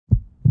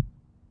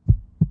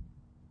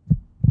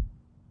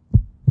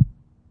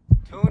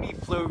Tony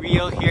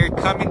Floreal here,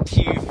 coming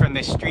to you from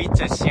the streets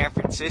of San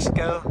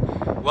Francisco.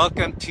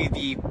 Welcome to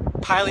the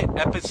pilot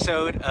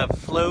episode of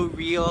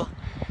Floreal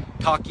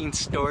Talking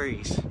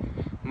Stories.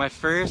 My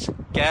first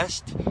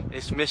guest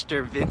is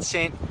Mr.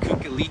 Vincent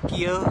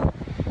Cucalicchio.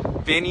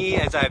 Vinny,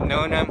 as I've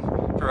known him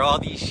for all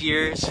these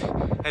years,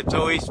 has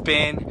always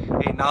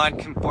been a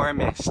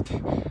nonconformist,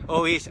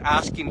 always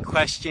asking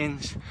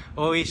questions,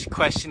 always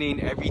questioning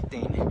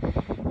everything.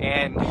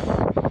 And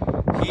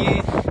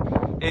he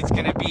is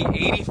going to be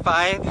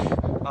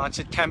 85 on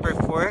September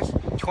 4th,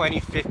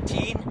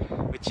 2015,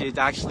 which is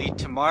actually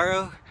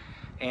tomorrow.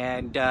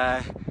 And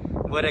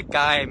what a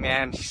guy,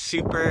 man.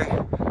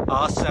 Super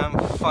awesome,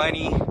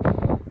 funny,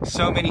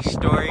 so many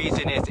stories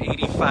in his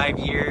 85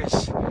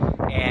 years.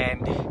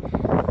 And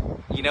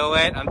you know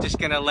what? I'm just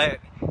going to let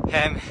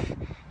him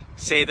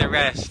say the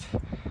rest.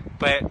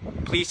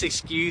 But please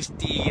excuse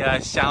the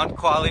sound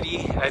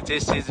quality, as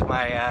this is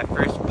my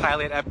first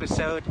pilot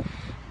episode.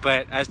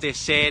 But as they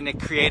say in the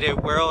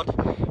creative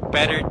world,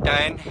 better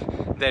done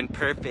than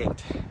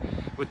perfect.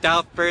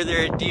 Without further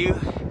ado,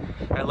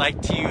 I'd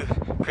like to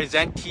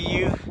present to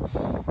you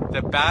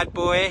the bad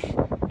boy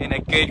in a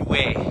good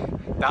way,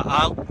 the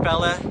out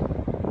fella,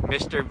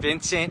 Mr.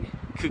 Vincent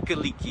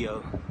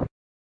Cucalicchio.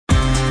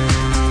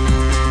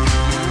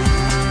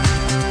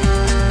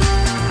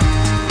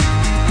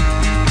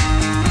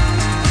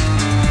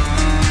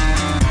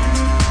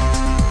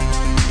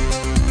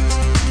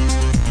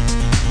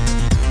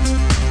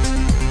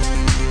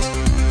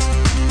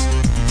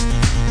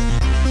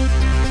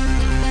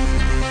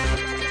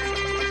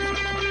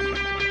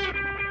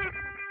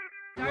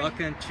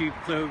 Welcome to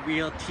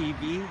Floreal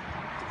TV.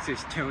 This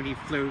is Tony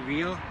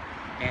Floreal,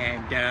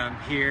 and I'm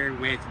here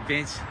with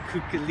Vince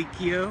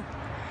Cucalicchio.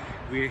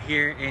 We're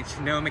here in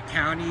Sonoma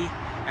County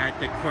at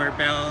the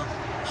Korbel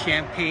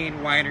Champagne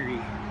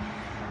Winery.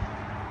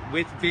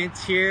 With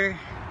Vince here,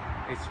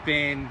 it's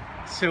been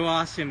so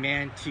awesome,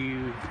 man,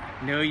 to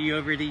know you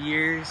over the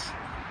years.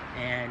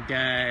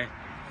 And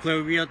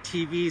Floreal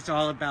TV is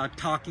all about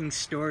talking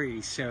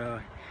stories,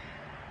 so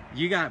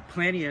you got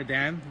plenty of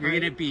them. You're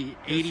going to be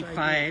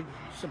 85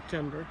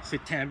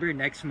 September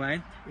next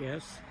month.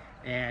 Yes.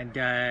 And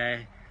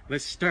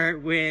let's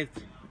start with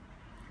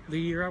the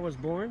year I was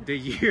born. The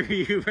year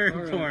you were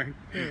born.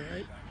 All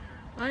right.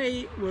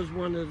 I was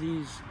one of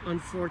these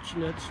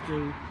unfortunates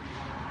to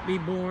be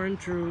born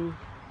through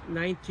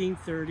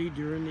 1930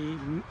 during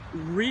the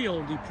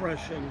real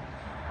depression,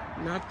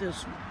 not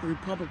this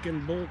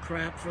Republican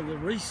bullcrap for the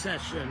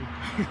recession.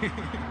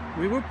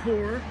 We were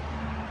poor.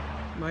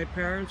 My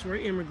parents were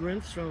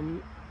immigrants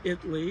from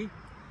Italy,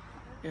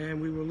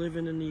 and we were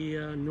living in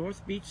the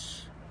North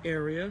Beach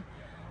area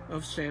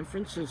of San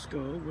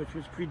Francisco, which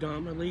was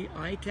predominantly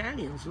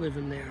Italians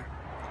living there.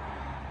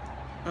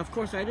 Of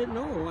course, I didn't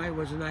know I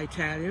was an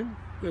Italian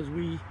because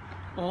we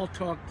all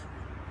talked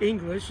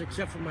English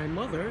except for my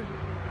mother.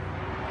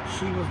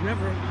 She was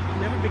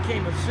never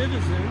became a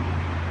citizen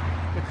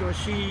because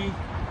she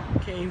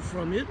came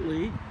from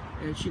Italy,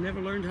 and she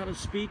never learned how to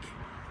speak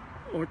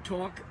or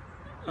talk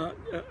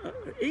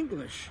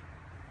English,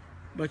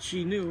 but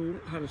she knew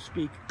how to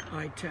speak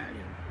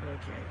Italian.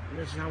 Okay, and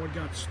this is how it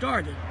got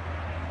started.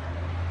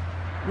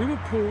 We were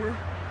poor,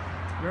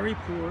 very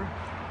poor.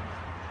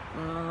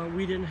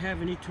 We didn't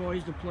have any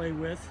toys to play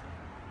with,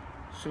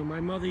 so my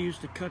mother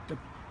used to cut the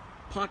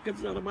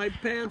pockets out of my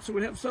pants so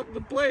we'd have something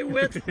to play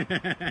with.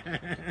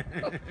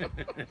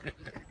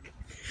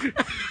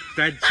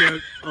 That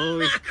joke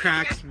always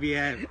cracks me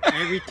up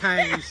every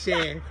time you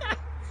say it.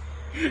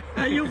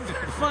 Now you'll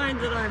find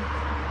that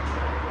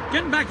I'm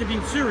getting back to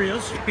being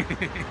serious.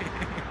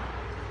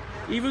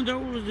 Even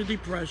though it was the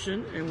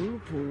Depression and we were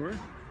poor,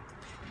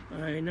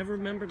 I never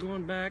remember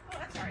going back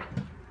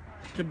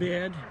to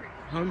bed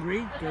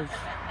hungry because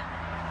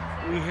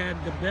we had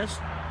the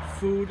best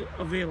food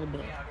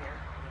available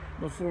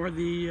before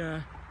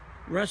the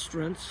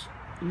restaurants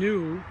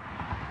knew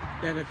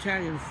that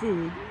Italian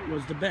food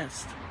was the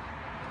best.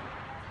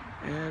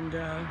 And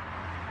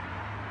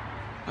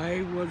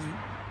I was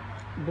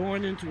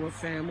born into a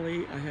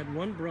family. I had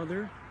one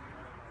brother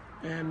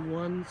and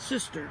one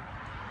sister,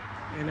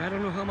 and I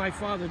don't know how my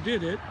father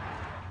did it,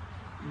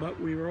 but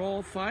we were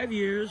all 5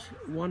 years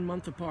 1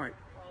 month apart.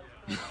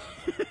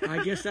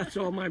 I guess that's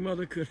all my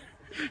mother could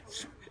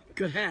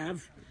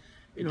have,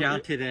 you know,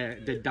 down to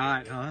the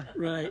dot, huh?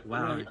 Right.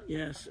 Wow. Right,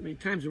 yes, I mean,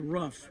 times are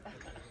rough.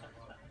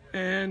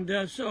 And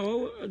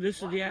so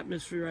this is the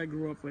atmosphere I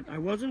grew up with. I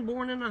wasn't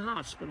born in a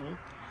hospital,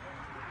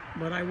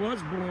 but I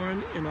was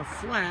born in a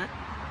flat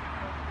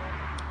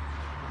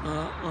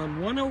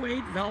on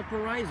 108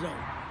 Valparaiso.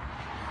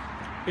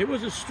 It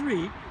was a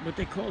street, but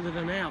they called it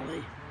an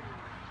alley.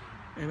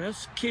 And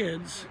us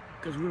kids,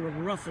 because we were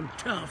rough and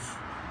tough,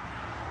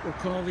 were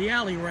called the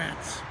alley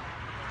rats.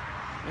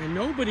 And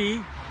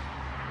nobody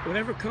would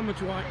ever come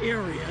into our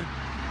area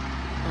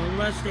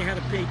unless they had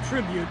to pay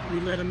tribute. We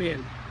let them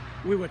in.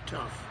 We were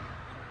tough.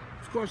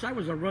 Of course, I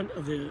was a runt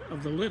of the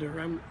litter.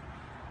 I'm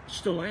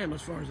still am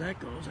as far as that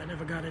goes. I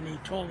never got any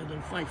taller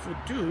than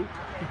 5'2",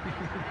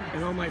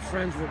 and all my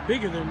friends were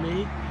bigger than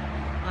me.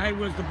 I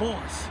was the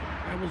boss.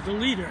 I was the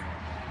leader,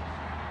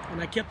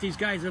 and I kept these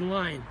guys in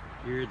line.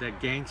 You're the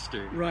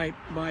gangster. Right,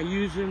 by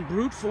using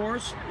brute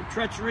force,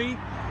 treachery,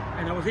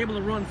 and I was able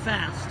to run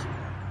fast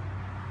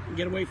and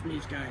get away from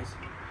these guys.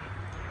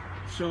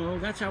 So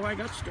that's how I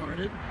got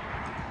started.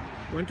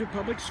 Went to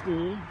public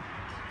school,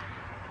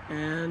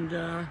 and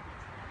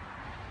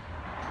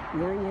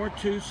World War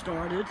II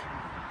started.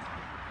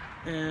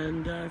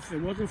 And if it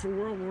wasn't for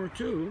World War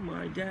II,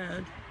 my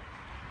dad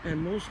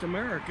and most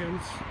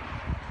Americans,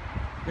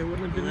 they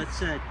wouldn't have been... Well,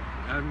 that's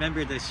I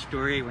remember the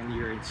story when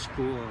you were in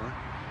school,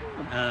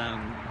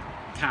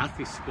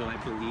 Catholic school, I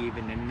believe,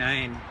 and the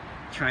nun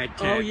tried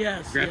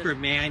to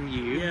reprimand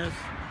you. Yes.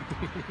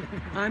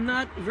 I'm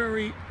not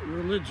very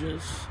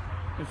religious.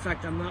 In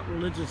fact, I'm not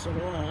religious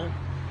at all.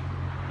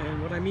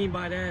 And what I mean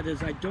by that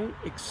is I don't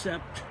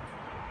accept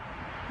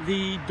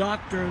the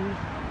doctrine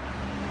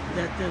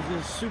that there's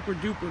this super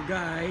duper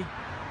guy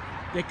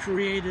that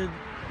created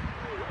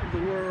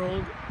the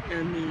world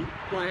and the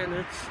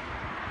planets.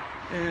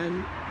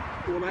 And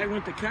when I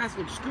went to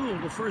Catholic school,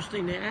 the first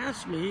thing they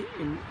asked me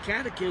in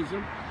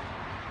catechism,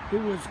 who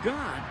was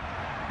God?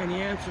 And the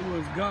answer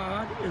was,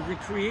 God is the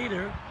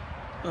creator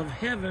of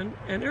heaven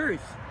and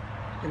earth.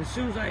 And as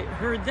soon as I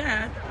heard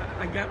that,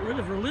 I got rid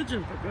of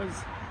religion, because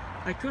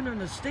I couldn't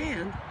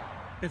understand,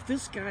 if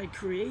this guy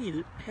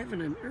created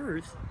heaven and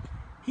earth,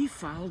 he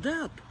fouled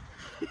up.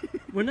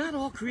 We're not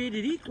all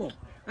created equal.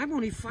 I'm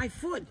only 5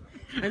 foot,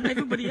 and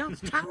everybody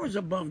else towers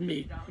above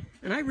me.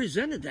 And I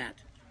resented that.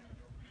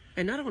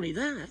 And not only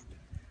that,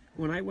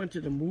 when I went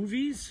to the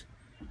movies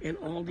and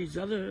all these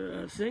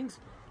other things,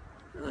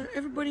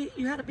 everybody,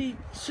 you had to be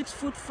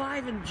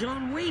 6'5" and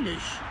John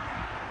Wayne-ish.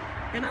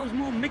 And I was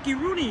more Mickey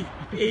Rooney,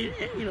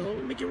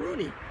 Mickey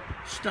Rooney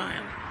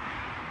style.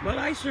 But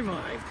I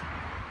survived,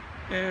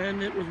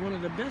 and it was one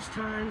of the best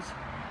times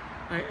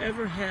I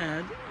ever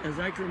had, as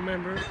I can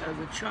remember, as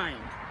a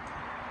child.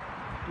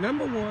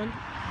 Number one,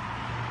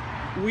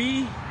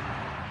 we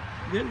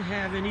didn't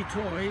have any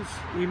toys.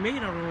 We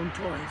made our own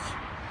toys.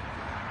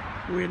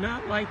 We're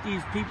not like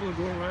these people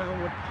who go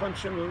around with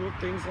punching little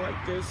things like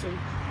this, and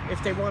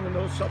if they want to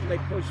know something, they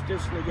push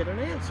this and they get an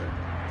answer.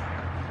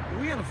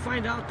 We had to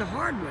find out the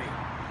hard way.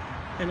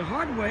 And the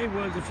hard way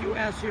was, if you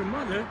ask your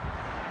mother,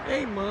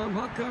 hey, Mom,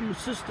 how come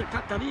Sister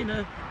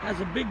Katarina has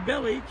a big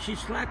belly? She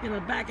slapped you in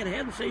the back of the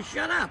head and say,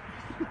 shut up.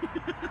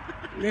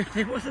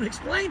 It wasn't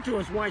explained to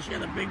us why she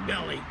had a big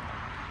belly.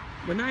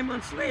 But 9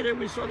 months later,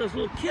 we saw this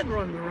little kid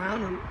running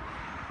around, and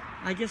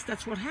I guess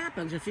that's what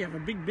happens. If you have a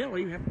big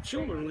belly, you have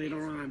children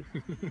later on.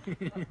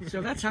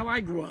 So that's how I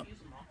grew up.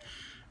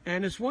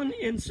 And it's one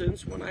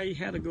instance when I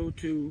had to go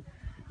to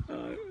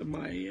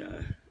my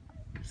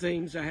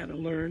things I had to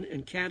learn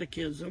in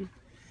catechism.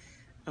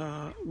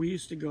 We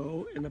used to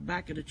go in the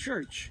back of the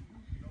church.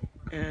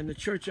 And the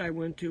church I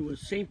went to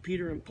was St.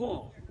 Peter and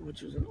Paul,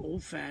 which was an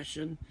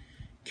old-fashioned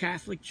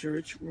Catholic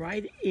church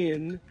right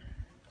in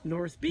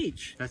North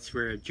Beach. That's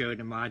where Joe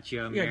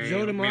DiMaggio married. Yeah,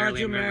 Joe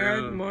DiMaggio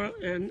married,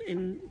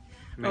 and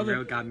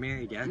Monroe got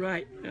married, yeah.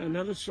 Right, and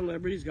other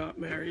celebrities got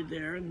married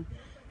there, and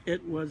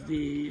it was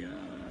the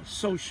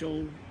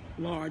social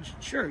large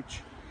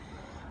church.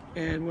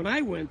 And when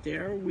I went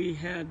there, we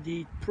had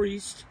the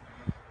priest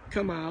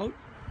come out,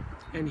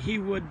 and he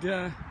would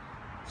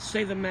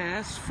say the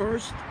Mass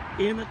first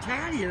in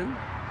Italian,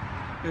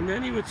 and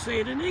then he would say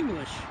it in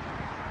English.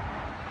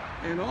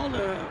 And all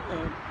the,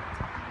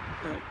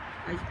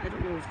 I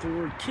don't know if the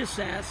word kiss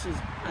ass is,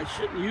 I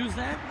shouldn't use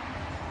that,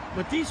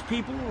 but these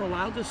people were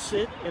allowed to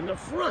sit in the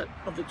front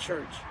of the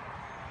church.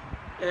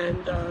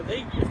 And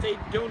if they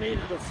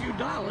donated a few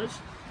dollars,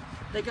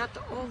 they got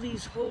all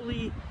these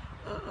holy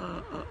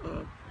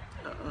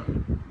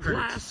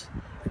glass,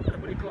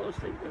 what do you call this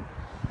thing?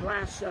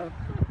 Glass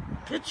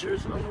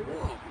pictures on the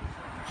wall.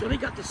 So they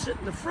got to sit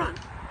in the front,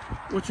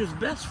 which was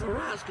best for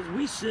us because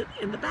we sit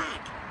in the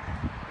back.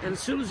 And as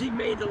soon as he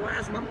made the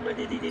last,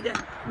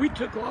 we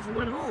took off and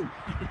went home.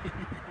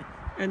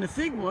 And the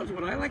thing was,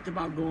 what I liked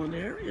about going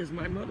there is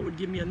my mother would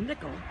give me a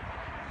nickel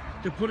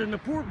to put in the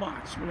poor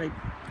box when I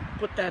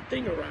put that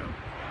thing around.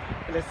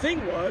 And the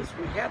thing was,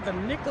 we had the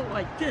nickel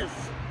like this,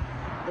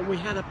 and we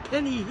had a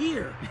penny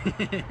here.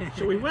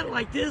 So we went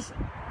like this,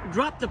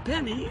 dropped the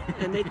penny,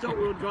 and they thought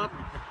we would drop.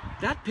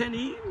 That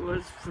penny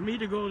was for me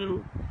to go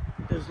to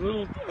this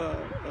little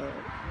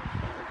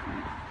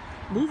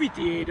movie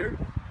theater,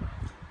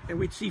 and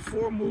we'd see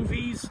 4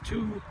 movies,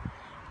 two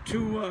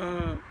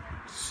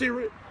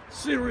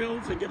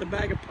cereals, and get a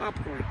bag of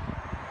popcorn.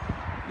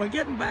 But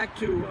getting back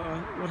to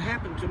what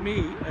happened to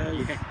me,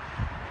 as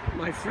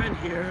my friend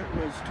here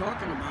was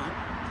talking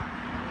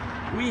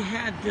about, we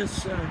had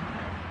this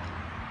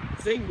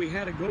thing we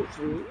had to go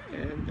through,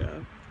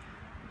 and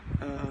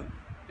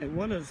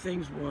one of the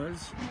things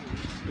was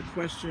the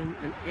question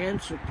and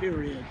answer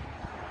period.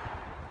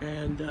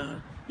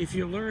 And if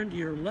you learned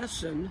your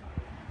lesson,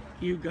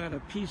 you got a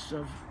piece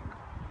of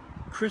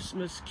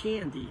Christmas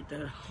candy,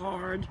 the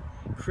hard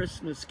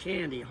Christmas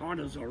candy, hard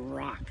as a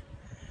rock.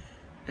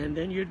 And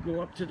then you'd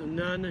go up to the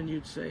nun and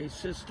you'd say,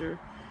 Sister,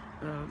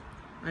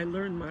 I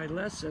learned my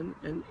lesson,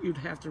 and you'd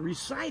have to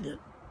recite it.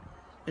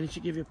 and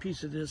she'd give you a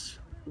piece of this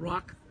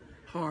rock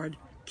hard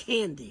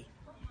candy.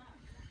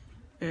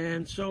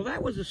 And so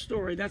that was the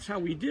story. That's how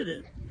we did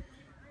it.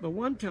 But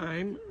one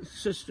time,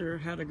 sister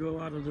had to go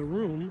out of the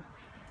room,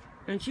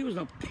 and she was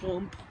a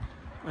plump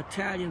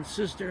Italian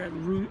sister, had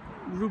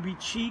ruby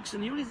cheeks,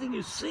 and the only thing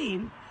you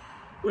seen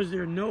was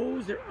their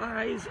nose, their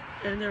eyes,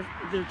 and their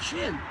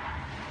chin.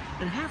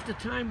 And half the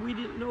time we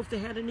didn't know if they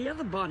had any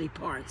other body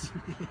parts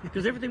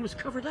because everything was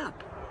covered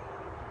up.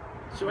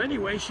 So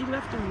anyway, she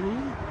left the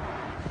room,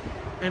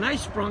 and I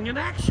sprung in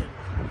action.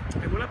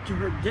 I went up to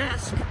her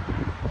desk,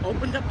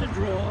 opened up the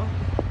drawer,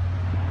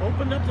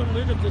 opened up the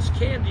lid of this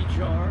candy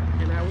jar,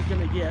 and I was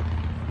going to get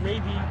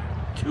maybe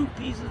 2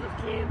 pieces of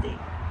candy.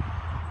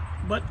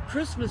 But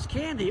Christmas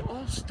candy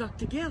all stuck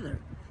together.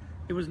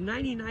 It was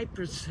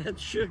 99%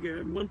 sugar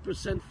and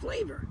 1%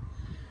 flavor.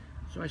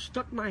 So I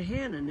stuck my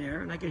hand in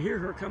there, and I could hear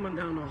her coming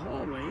down the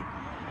hallway.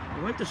 I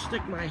went to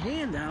stick my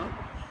hand out,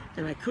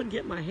 and I couldn't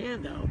get my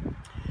hand out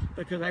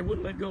because I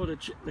wouldn't let go of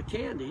the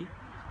candy.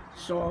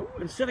 So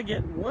instead of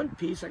getting 1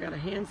 piece, I got a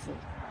handful.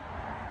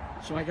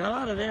 So I got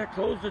out of there,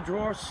 closed the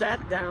drawer,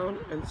 sat down,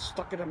 and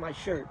stuck it in my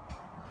shirt.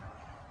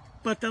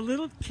 But the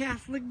little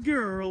Catholic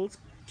girls,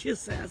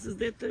 kiss asses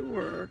that they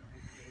were,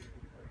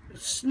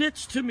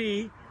 snitched to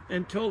me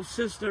and told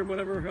sister,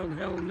 whatever her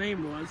hell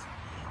name was,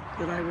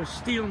 that I was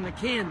stealing the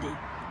candy.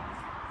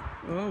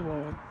 Oh,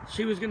 well,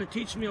 she was going to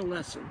teach me a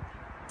lesson.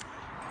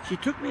 She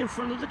took me in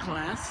front of the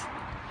class,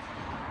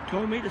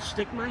 told me to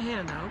stick my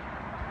hand out,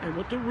 and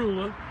with the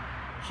ruler,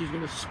 she's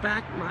going to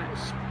smack my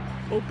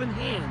open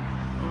hand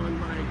on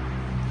my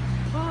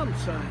palm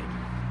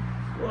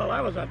side. Well,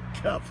 I was a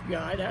tough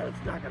guy.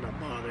 That's not going to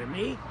bother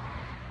me.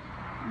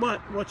 But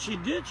what she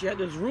did, she had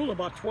this ruler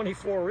about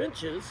 24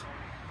 inches.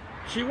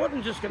 She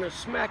wasn't just going to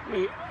smack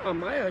me on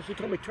my eye. She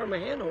told me to turn my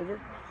hand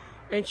over.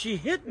 And she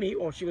hit me,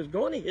 or she was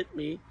going to hit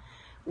me,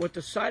 with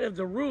the side of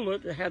the ruler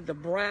that had the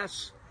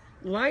brass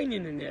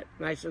lining in it.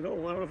 And I said,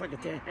 oh, I don't know if I could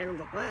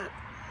handle that.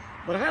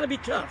 But I had to be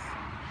tough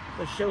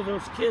to show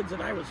those kids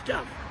that I was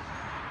tough.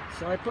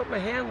 So I put my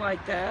hand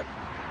like that.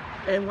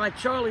 And like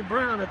Charlie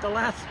Brown, at the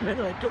last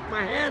minute, I took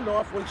my hand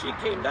off when she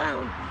came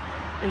down.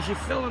 And she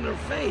fell on her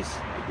face.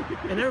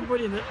 And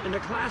everybody in the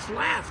class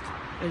laughed.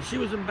 And she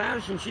was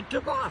embarrassed, and she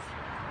took off.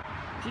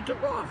 She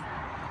took off.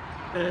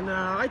 And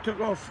I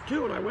took off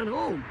too, and I went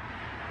home.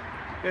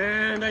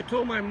 And I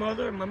told my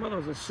mother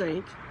was a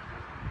saint.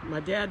 My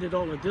dad did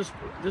all the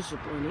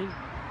disciplining.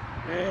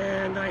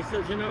 And I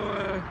said, you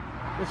know,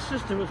 the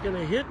sister was going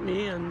to hit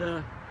me, and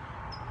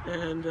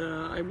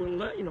I wouldn't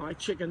let, you know, I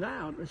chickened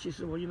out. And she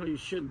said, well, you know, you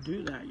shouldn't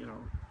do that, you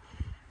know.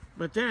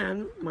 But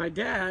then my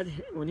dad,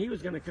 when he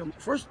was going to come,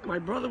 first my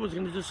brother was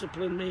going to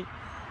discipline me.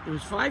 He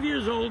was 5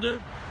 years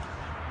older.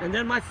 And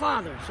then my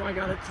father. So I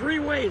got it 3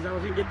 ways. I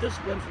was going to get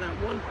disciplined for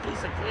that 1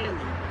 piece of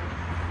candy.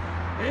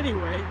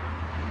 Anyway,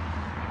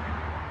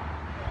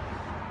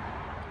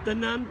 the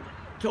nun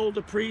told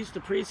the priest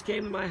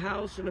came to my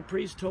house, and the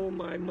priest told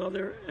my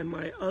mother and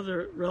my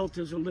other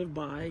relatives who lived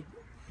by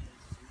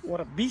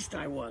what a beast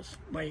I was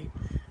by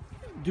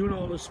doing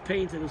all this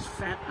pain to this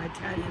fat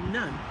Italian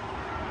nun.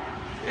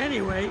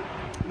 Anyway,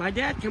 my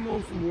dad came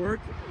home from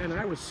work, and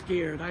I was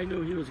scared. I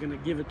knew he was going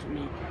to give it to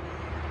me.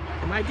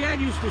 And my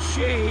dad used to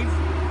shave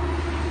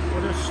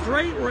with a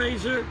straight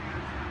razor,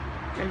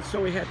 and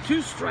so he had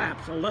 2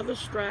 straps, a leather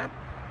strap,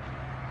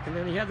 and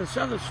then he had this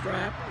other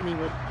strap, and he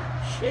would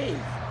shave.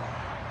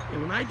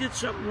 And when I did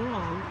something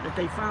wrong that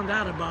they found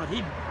out about,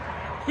 he'd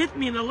hit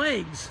me in the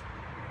legs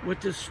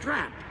with this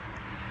strap.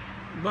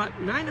 But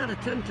 9 out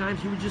of 10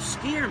 times, he would just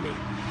scare me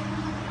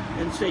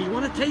and say, you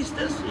want to taste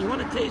this? You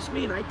want to taste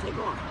me? And I'd take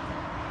off.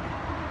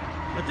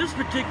 But this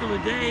particular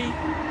day,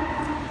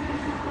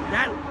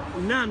 that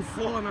nun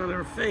falling on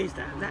her face,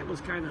 that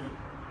was kind of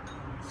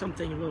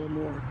something a little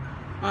more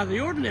out of the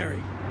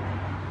ordinary.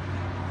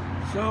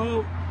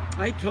 So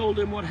I told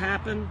him what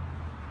happened,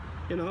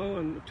 you know,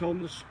 and told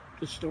him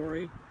the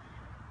story.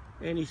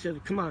 And he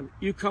said, come on,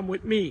 you come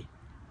with me.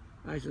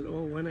 I said,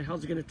 oh, when the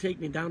hell's he going to take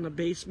me down the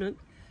basement?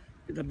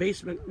 The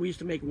basement, we used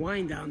to make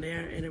wine down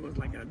there, and it was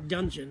like a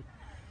dungeon.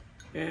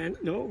 And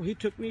no, he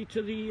took me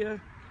to the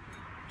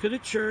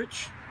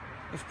church.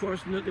 Of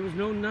course, there was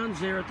no nuns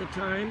there at the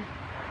time.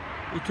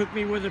 He took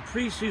me where the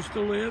priest used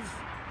to live,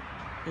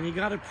 and he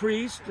got a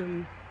priest,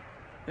 and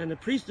the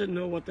priest didn't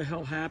know what the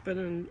hell happened.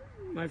 And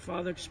my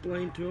father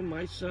explained to him,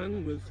 my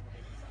son was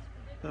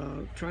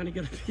trying to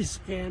get a piece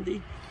of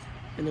candy,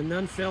 and the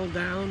nun fell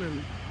down,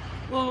 and,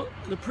 well,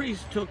 the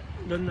priest took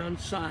the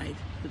nun's side.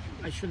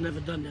 I should have never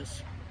done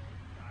this.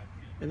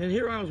 And then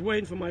here I was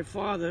waiting for my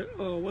father.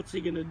 Oh, what's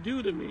he going to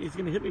do to me? He's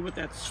going to hit me with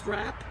that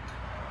strap.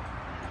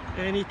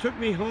 And he took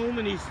me home,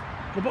 and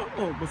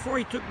before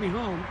he took me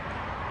home,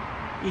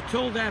 he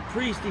told that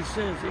priest, he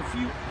says, if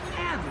you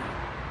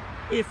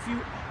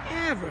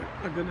ever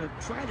are going to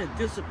try to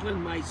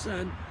discipline my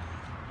son,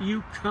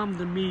 you come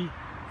to me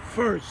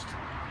first.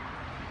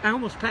 I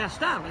almost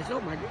passed out. I said,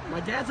 oh, my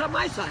dad's on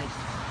my side.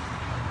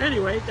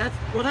 Anyway, that's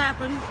what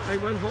happened. I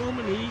went home,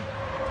 and he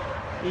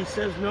He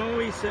says, no,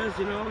 he says,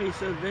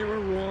 they were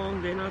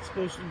wrong. They're not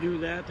supposed to do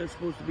that. They're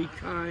supposed to be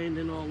kind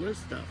and all this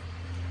stuff.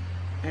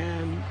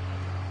 And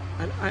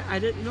I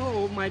didn't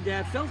know my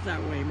dad felt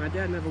that way. My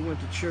dad never went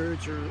to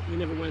church, or he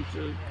never went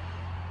to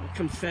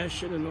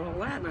confession and all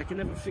that. And I could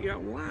never figure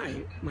out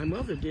why. My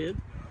mother did.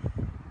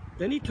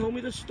 Then he told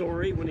me the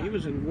story when he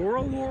was in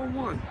World War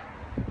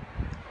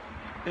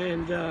I.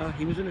 And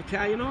he was in the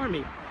Italian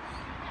army.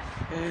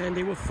 And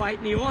they were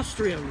fighting the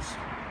Austrians.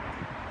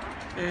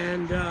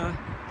 And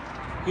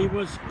he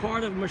was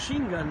part of a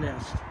machine gun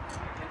nest.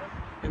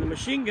 And the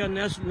machine gun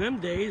nest in them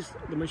days,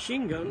 the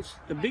machine guns,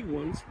 the big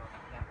ones,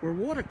 were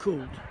water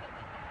cooled.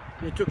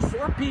 And it took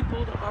 4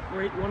 people to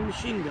operate one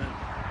machine gun.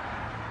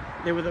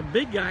 They were the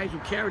big guys who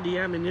carried the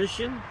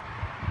ammunition,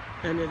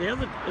 and the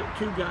other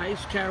 2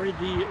 guys carried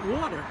the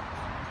water.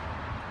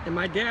 And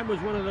my dad was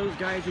one of those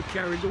guys who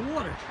carried the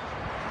water.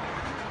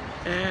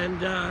 And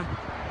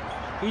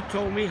he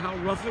told me how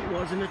rough it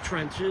was in the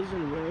trenches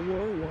in World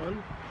War I.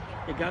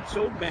 It got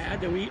so bad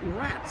they were eating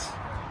rats.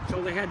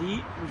 So they had to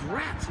eat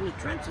rats in the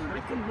trenches. And I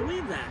couldn't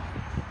believe that.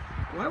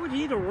 Why would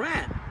he eat a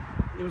rat?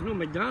 There was no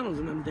McDonald's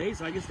in them days,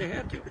 so I guess they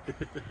had to.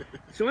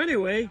 So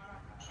anyway,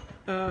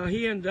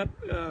 he ended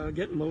up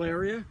getting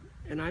malaria.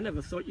 And I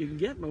never thought you could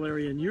get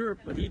malaria in Europe,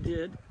 but he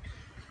did.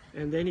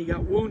 And then he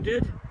got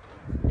wounded.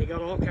 He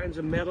got all kinds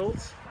of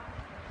medals.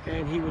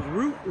 And he was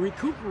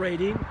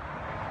recuperating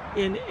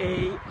in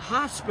a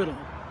hospital.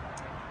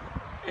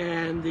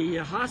 And the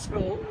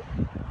hospital,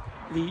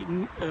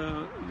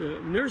 the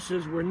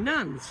nurses were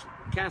nuns,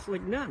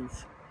 Catholic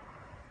nuns.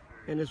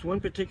 And this one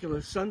particular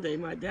Sunday,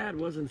 my dad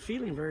wasn't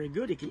feeling very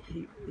good.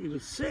 He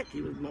was sick.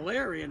 He was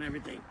malaria and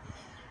everything.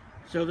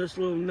 So this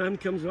little nun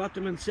comes up to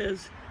him and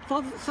says,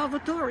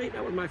 Salvatore,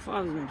 that was my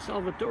father's name,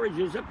 Salvatore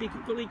Giuseppe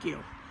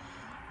Cuculicchio.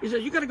 He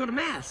says, you got to go to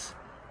Mass.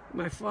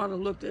 My father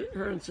looked at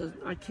her and says,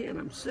 I can't,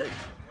 I'm sick.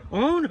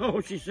 Oh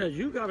no, she says,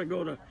 you got to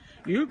go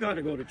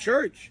to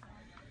church.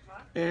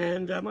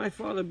 And my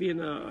father,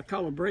 being a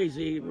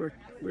Calabrese,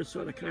 we're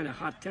sort of kind of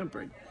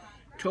hot-tempered,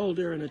 told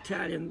her in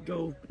Italian,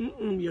 go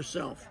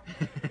yourself.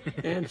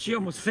 And she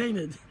almost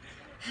fainted.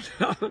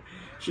 So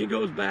she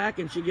goes back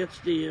and she gets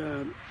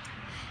the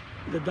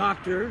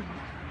doctor,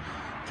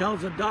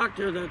 tells the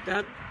doctor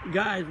that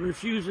guy's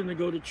refusing to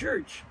go to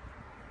church.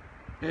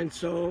 And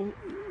so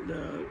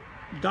the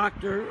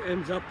doctor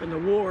ends up in the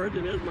ward,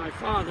 and there's my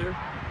father,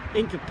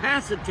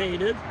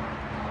 incapacitated.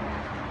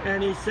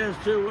 And he says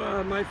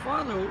to my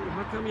father,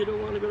 how come you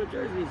don't want to go to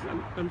church? He says,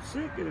 I'm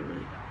sick and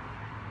everything.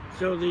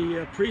 So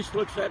the priest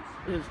looks at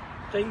his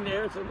thing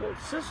there and says, well,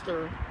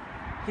 sister,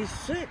 he's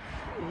sick.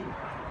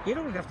 He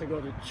don't have to go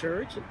to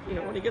church.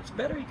 When he gets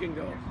better, he can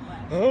go.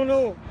 Oh,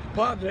 no,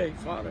 Padre,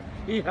 Father,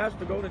 he has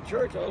to go to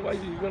church, otherwise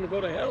he's going to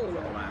go to hell and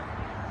all that.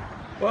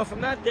 Well,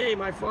 from that day,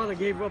 my father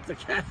gave up the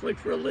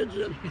Catholic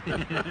religion.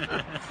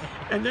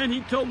 And then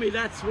he told me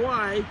that's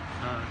why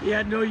he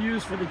had no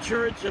use for the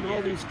church and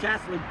all these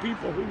Catholic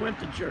people who went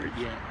to church.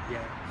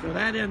 Yeah. So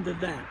that ended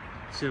that.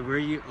 So were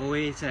you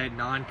always a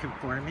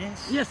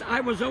nonconformist? Yes, I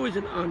was always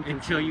an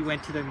nonconformist. Until you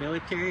went to the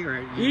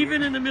military?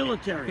 Even in the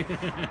military.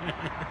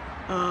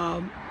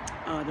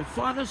 The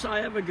farthest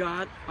I ever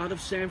got out of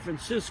San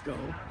Francisco,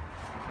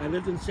 I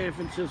lived in San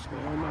Francisco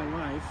all my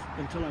life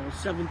until I was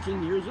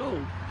 17 years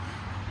old.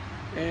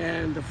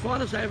 And the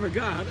farthest I ever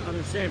got out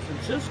of San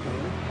Francisco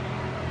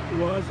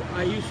was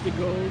I used to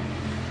go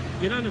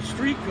get on a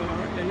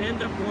streetcar and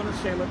end up going to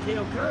San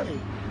Mateo County.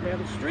 They had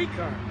a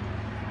streetcar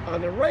on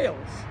the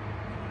rails.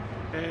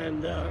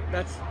 And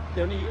that's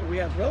the only, we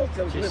have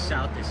relatives just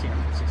south of San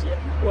Francisco.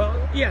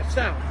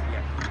 South.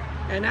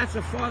 Yeah. And that's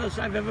the farthest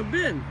I've ever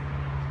been.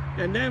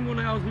 And then when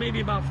I was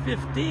maybe about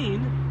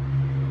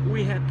 15,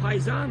 we had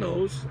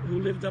paisanos who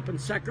lived up in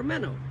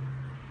Sacramento.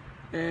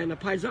 And a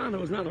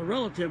paisano is not a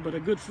relative, but a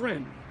good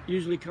friend,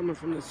 usually coming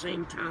from the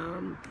same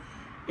town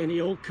in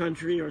the old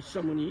country or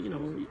someone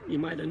you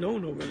might have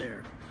known over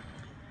there.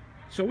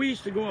 So we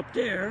used to go up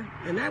there,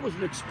 and that was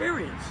an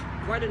experience,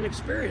 quite an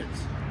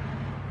experience.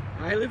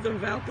 I lived in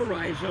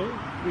Valparaiso.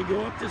 We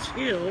go up this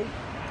hill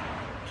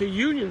to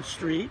Union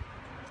Street,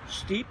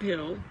 steep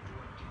hill,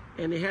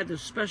 and they had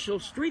this special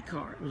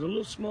streetcar. It was a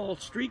little small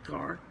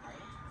streetcar.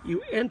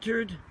 You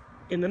entered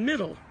in the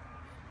middle,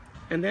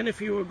 and then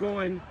if you were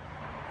going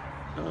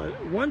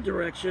one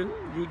direction,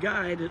 the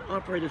guy that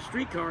operated a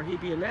streetcar, he'd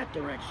be in that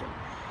direction.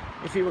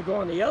 If he were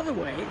going the other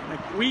way,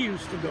 like we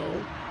used to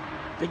go,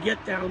 to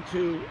get down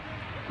to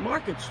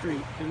Market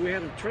Street, because we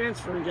had to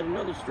transfer and get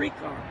another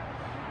streetcar.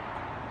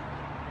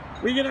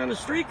 We get on the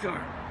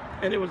streetcar,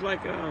 and it was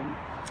like, I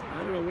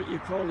don't know what you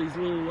call these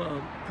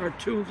little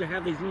cartoons that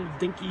have these little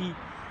dinky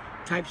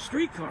type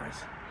streetcars.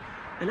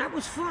 And that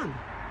was fun.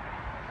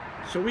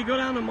 So we go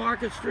down to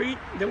Market Street,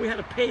 then we had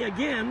to pay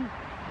again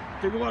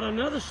to go on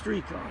another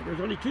streetcar.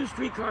 There's only 2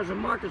 streetcars on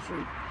Market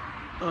Street,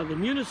 the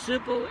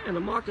Municipal and the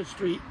Market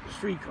Street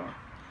streetcar.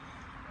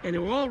 And they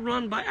were all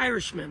run by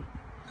Irishmen.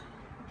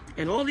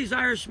 And all these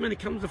Irishmen, it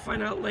comes to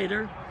find out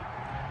later,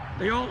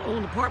 they all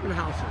owned apartment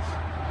houses.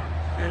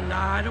 And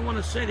I don't want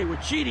to say they were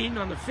cheating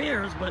on the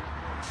fares, but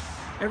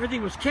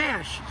everything was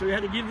cash, so we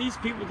had to give these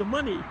people the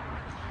money.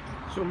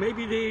 So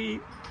maybe they,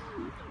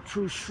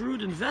 through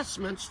shrewd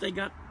investments, they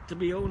got to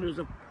be owners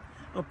of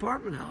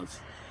apartment house.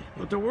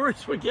 But the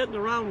words we're getting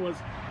around was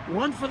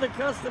 1 for the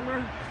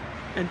customer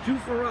and 2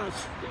 for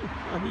us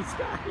on these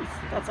guys.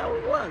 That's how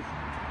it was.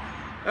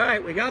 All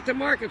right, we got to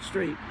Market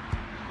Street.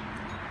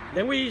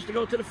 Then we used to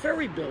go to the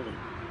Ferry Building.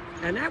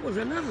 And that was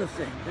another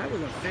thing. That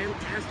was a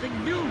fantastic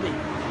building.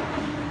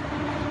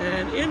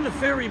 And in the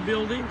Ferry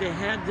Building, they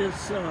had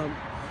this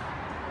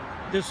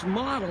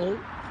model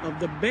of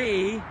the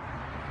Bay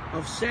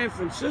of San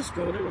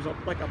Francisco. It was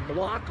like a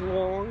block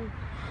long,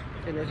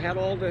 and it had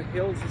all the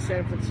hills of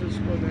San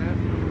Francisco and that.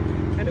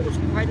 And it was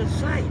quite a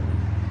sight.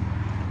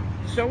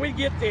 So we'd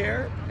get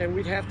there, and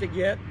we'd have to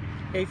get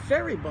a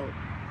ferry boat.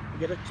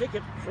 Get a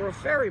ticket for a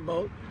ferry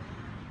boat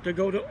to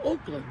go to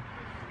Oakland.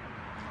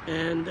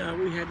 And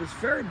we had this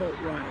ferry boat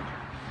ride.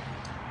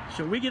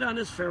 So we get on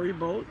this ferry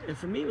boat, and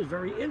for me it was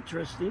very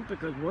interesting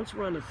because once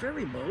we're on the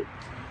ferry boat,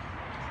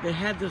 they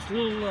had this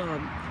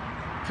little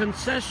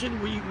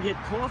concession where you can get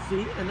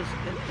coffee and a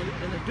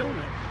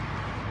donut.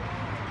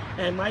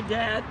 And my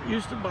dad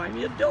used to buy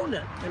me a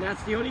donut, and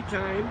that's the only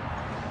time,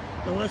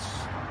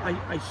 unless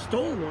I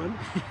stole one,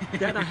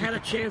 that I had a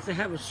chance to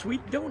have a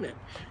sweet donut.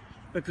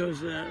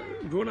 Because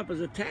growing up as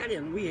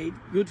Italian, we ate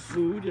good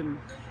food, and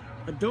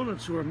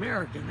donuts were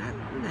American.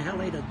 Who the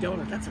hell ate a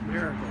donut? That's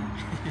American.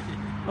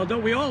 Although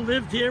we all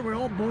lived here, we're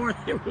all born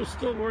here, we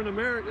still weren't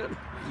American.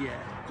 Yeah.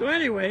 So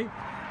anyway,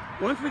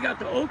 once we got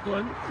to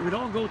Oakland, we'd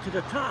all go to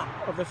the top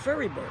of the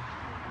ferry boat.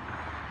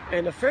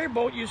 And the ferry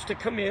boat used to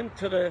come in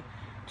to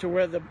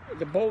where the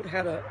boat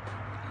had to,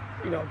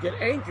 get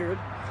anchored.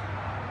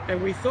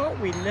 And we thought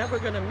we'd never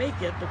going to make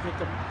it because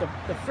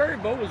the ferry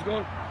boat was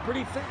going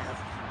pretty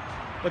fast.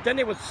 But then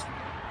they would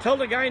tell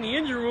the guy in the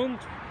engine room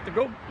to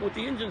go with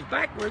the engines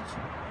backwards,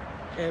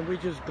 and we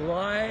just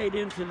glide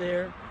into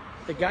there.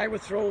 The guy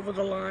would throw over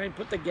the line,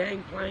 put the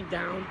gangplank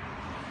down,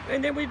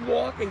 and then we'd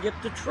walk and get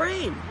the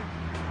train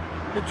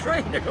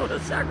to go to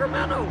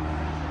Sacramento.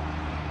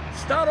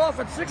 Start off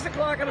at 6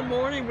 o'clock in the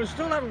morning. We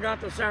still haven't got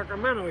to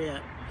Sacramento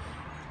yet.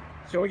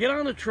 So we get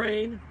on the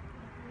train,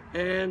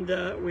 and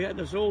we had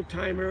this old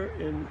timer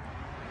in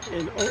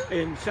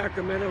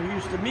Sacramento who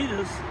used to meet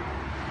us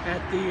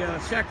at the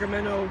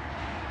Sacramento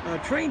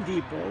train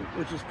depot,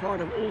 which is part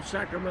of Old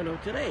Sacramento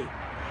today.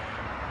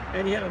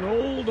 And he had an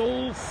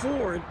old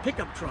Ford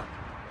pickup truck.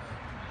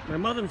 My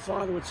mother and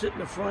father would sit in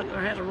the front, and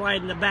I had to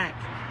ride in the back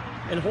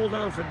and hold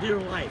on for dear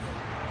life.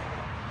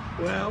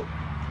 Well,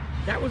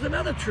 that was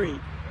another treat.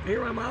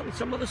 Here I'm out in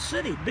some other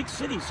city, big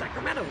city,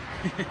 Sacramento.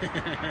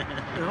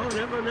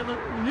 Never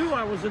knew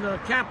I was in the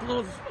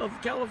capital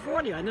of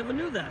California. I never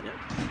knew that.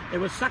 It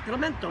was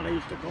Sacramento, they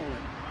used to call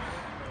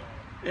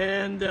it.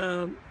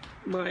 And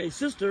my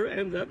sister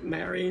ended up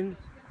marrying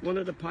one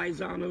of the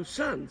Paisano's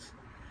sons.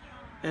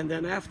 And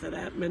then after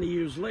that, many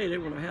years later,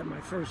 when I had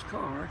my first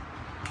car,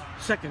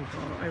 second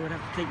car, I would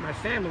have to take my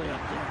family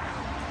up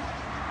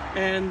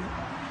there. And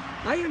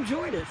I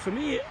enjoyed it. For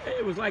me,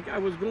 it was like I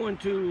was going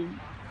to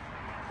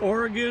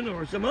Oregon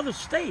or some other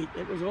state.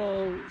 It was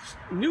all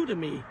new to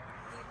me.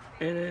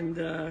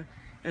 And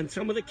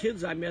some of the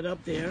kids I met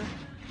up there,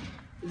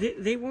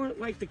 they weren't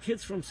like the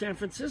kids from San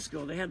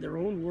Francisco. They had their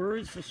own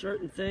words for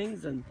certain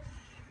things.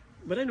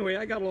 But anyway,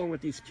 I got along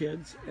with these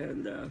kids.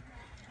 And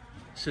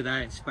so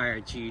that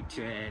inspired you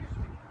to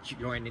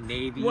join the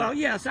Navy? Well,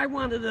 yes, I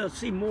wanted to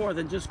see more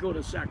than just go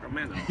to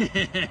Sacramento.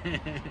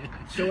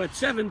 So at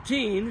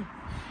 17...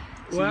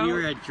 So you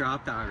were a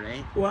dropout,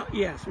 right? Well,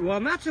 yes. Well,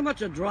 not so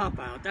much a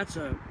dropout. That's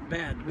a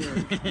bad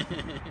word.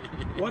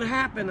 What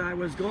happened, I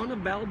was going to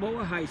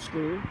Balboa High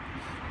School,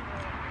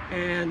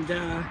 and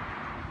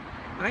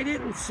I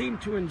didn't seem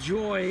to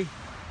enjoy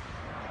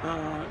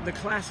the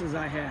classes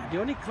I had.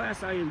 The only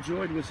class I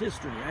enjoyed was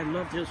history. I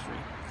loved history.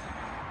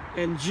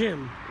 And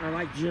gym. I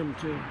liked gym,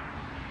 too.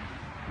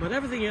 But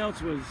everything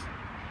else was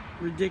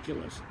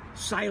ridiculous.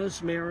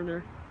 Silas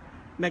Mariner,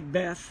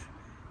 Macbeth,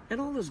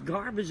 and all this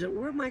garbage.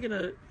 Where am I going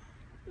to...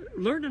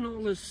 Learning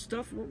all this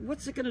stuff,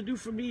 what's it going to do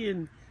for me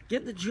in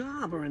getting a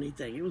job or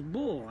anything? It was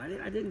bull.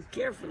 I didn't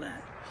care for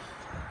that.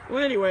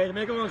 Well, anyway, to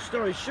make a long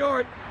story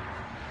short,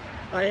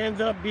 I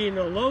ended up being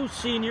a low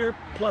senior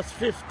plus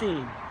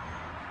 15,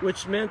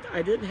 which meant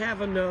I didn't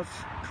have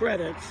enough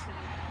credits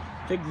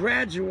to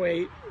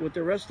graduate with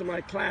the rest of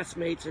my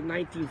classmates in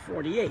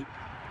 1948.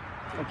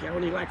 Okay, I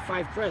only lacked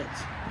 5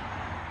 credits.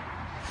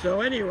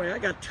 So anyway, I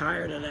got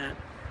tired of that.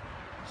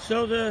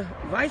 So the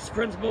vice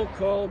principal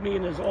called me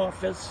in his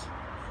office,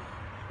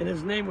 and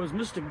his name was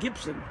Mr.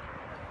 Gibson.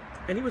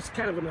 And he was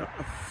kind of an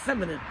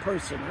effeminate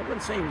person. I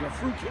wouldn't say he was a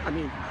fruit. I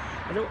mean,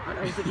 I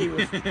don't think he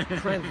was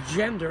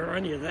transgender or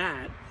any of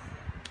that.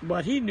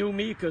 But he knew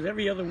me because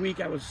every other week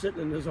I was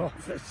sitting in his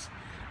office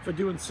for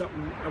doing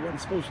something I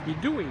wasn't supposed to be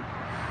doing.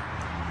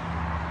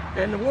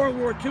 And the World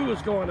War II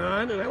was going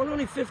on, and I was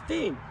only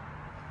 15.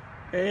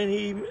 And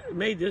he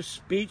made this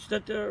speech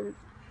that there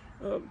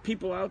are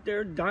people out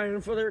there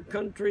dying for their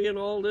country and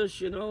all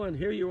this, and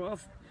here you're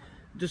off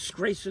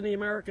disgracing the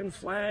American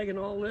flag and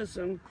all this.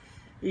 And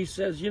he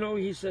says,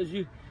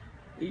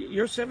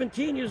 you're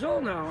 17 years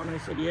old now. And I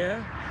said,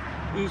 yeah.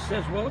 He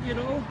says, well, you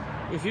know,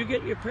 if you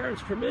get your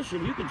parents'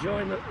 permission, you can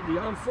join the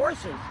armed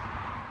forces.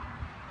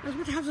 I said,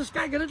 what the hell's this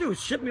guy going to do?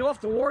 Ship me off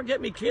to war,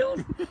 get me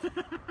killed?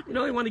 You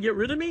know, he want to get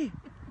rid of me?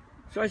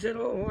 So I said,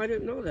 oh, I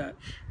didn't know that.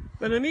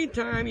 But in the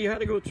meantime, you had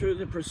to go through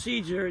the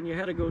procedure, and you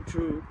had to go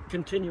through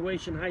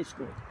continuation high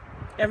school.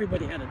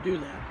 Everybody had to do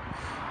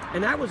that.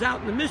 And I was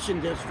out in the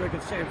Mission District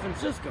of San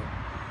Francisco.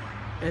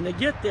 And to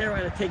get there,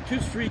 I had to take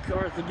 2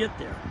 streetcars to get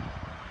there.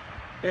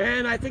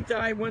 And I think that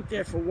I went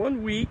there for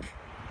 1 week.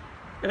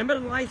 And I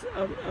met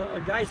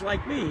guys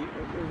like me.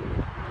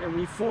 And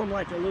we formed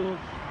like a little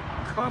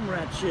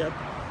comradeship.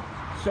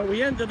 So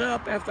we ended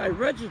up, after I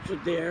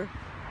registered there,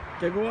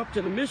 to go up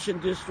to the Mission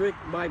District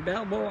by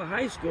Balboa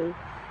High School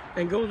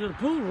and go to the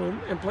pool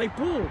room and play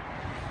pool.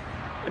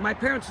 And my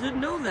parents didn't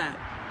know that.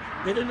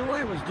 They didn't know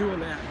I was doing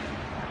that,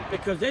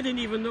 because they didn't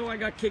even know I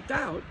got kicked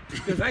out,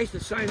 because I used to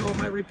sign all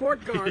my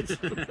report cards.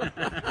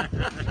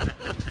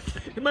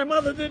 And my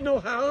mother didn't know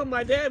how,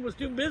 my dad was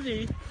too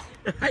busy,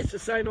 and I used to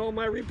sign all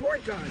my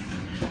report cards.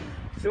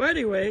 So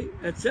anyway,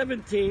 at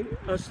 17,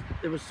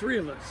 there was 3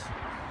 of us,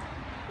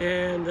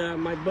 and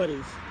my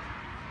buddies.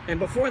 And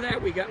before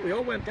that, we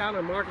all went down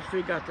on Market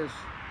Street, got this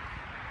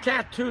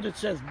tattoo that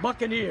says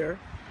Buccaneer,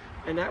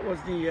 and that was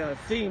the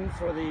theme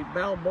for the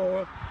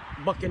Balboa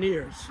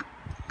Buccaneers.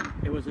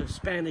 It was a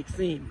Hispanic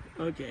theme.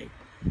 Okay.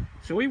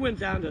 So we went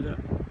down to the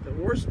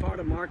worst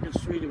part of Market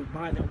Street. It was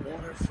by the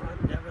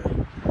waterfront and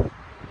everything.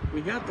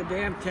 We got the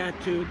damn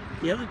tattoo.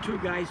 The other 2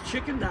 guys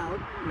chickened out,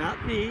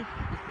 not me.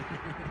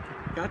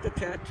 Got the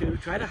tattoo,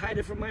 tried to hide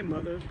it from my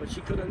mother, but she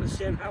couldn't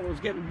understand how I was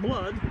getting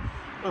blood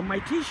on my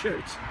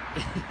t-shirts.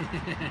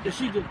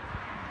 She did.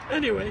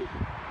 Anyway,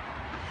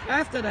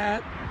 after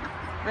that,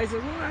 I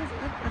said, well,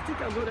 I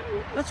think I'll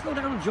let's go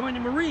down and join the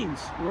Marines.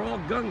 We're all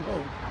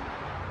gung-ho.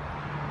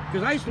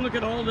 Because I used to look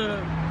at all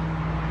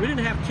we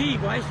didn't have TV,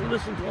 but I used to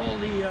listen to all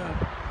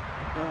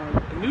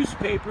the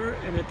newspaper,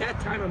 and at that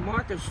time on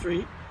Market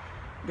Street,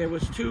 there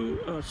was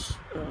 2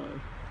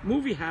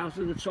 movie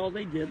houses. That's all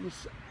they did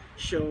was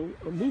show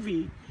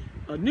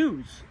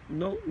news,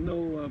 no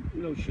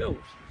shows.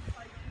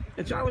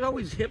 And so I was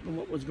always hip on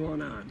what was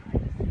going on.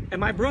 And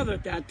my brother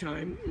at that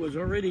time was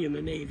already in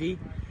the Navy,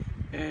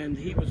 and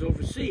he was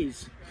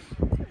overseas.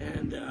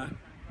 And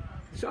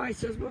so I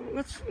said, well,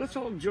 let's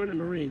all join the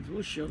Marines.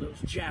 We'll show those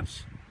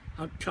Japs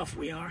how tough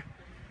we are.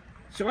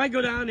 So I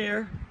go down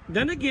there.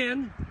 Then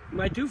again,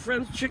 my 2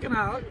 friends chicken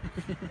out,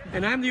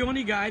 and I'm the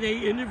only guy they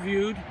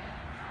interviewed.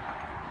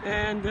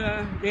 And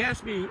they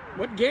asked me,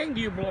 what gang do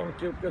you belong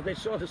to? Because they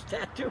saw this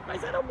tattoo. I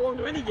said, I don't belong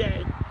to any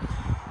gang.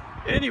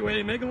 Anyway,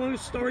 to make a long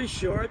story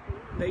short,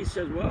 they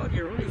said, well,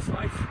 you're only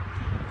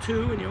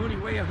 5'2", and you only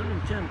weigh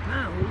 110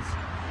 pounds.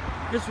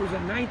 This was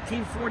in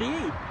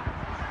 1948.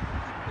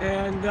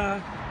 And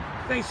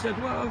they said,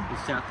 well...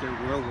 It's after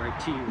World War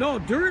II. No,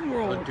 during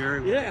World War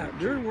II. Yeah,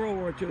 during World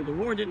War II. The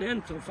war didn't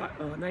end until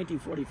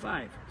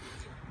 1945.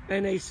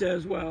 And they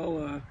says,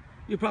 well,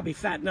 you probably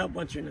fatten up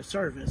once you're in the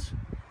service.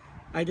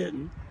 I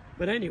didn't.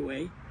 But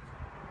anyway,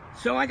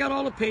 so I got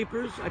all the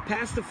papers. I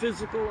passed the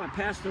physical. I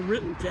passed the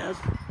written test.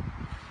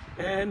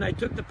 And I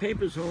took the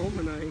papers home,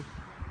 and I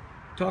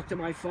talked to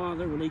my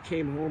father when he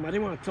came home. I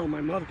didn't want to tell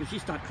my mother because she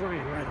started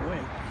crying right away.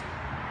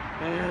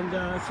 And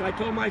so I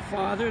told my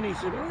father, and he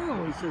said,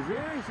 oh, he says,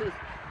 yeah. He says,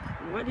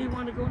 why do you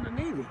want to go in the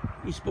Navy?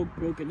 He spoke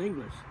broken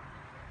English.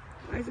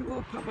 I said,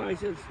 well, Papa, I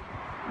says,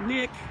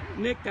 Nick,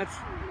 that's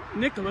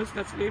Nicholas,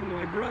 that's the name of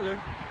my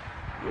brother.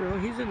 You know,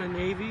 he's in the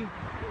Navy,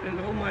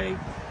 and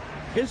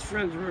his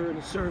friends were in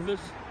the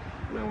service,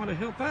 and I want to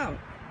help out.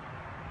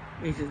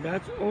 He said,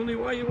 that's only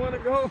why you want to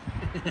go?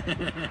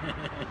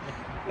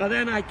 Well,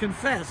 then I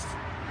confessed.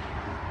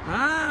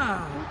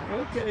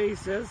 Okay, he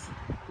says,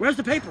 where's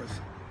the papers?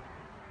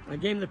 I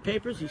gave him the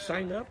papers, he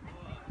signed up.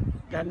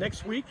 That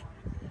next week,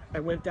 I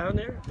went down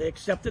there, they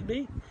accepted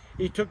me.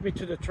 He took me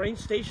to the train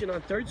station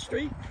on 3rd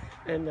Street,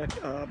 and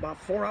about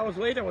 4 hours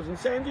later, I was in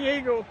San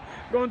Diego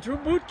going through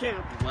boot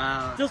camp.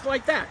 Wow. Just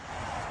like that.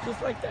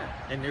 Just like that.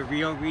 And the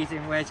real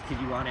reason was because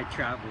you want to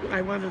travel.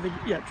 I wanted to,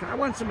 I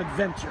want some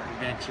adventure.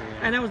 Adventure, yeah.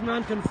 And I was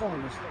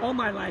nonconformist. All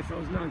my life I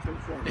was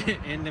nonconformist.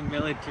 In the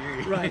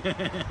military. Right.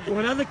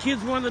 When other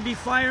kids wanted to be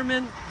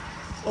firemen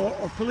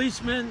or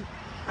policemen,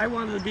 I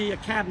wanted to be a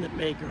cabinet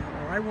maker,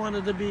 or I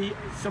wanted to be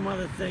some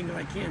other thing that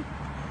I can't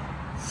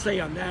say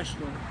on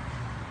national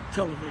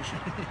television.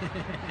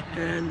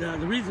 And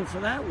the reason for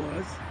that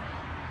was,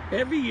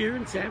 every year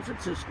in San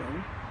Francisco,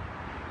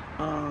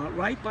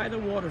 right by the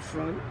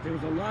waterfront, there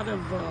was a lot of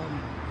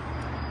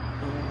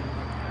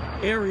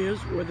areas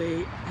where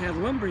they had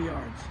lumber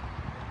yards.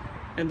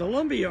 And the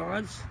lumber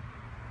yards,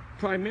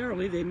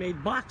 primarily, they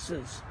made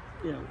boxes,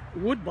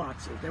 wood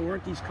boxes. There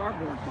weren't these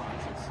cardboard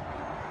boxes.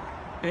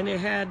 And they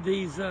had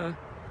these, and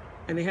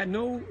they had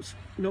no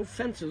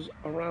fences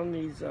around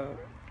these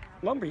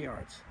lumber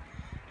yards.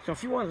 So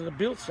if you wanted to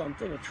build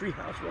something, a tree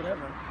house,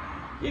 whatever,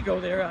 You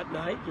go there at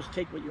night, just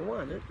take what you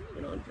wanted,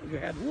 you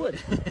had wood.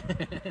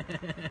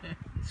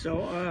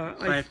 So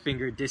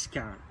Five-finger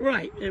discount.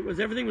 Right,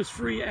 everything was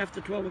free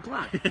after 12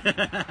 o'clock.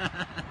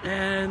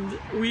 And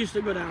we used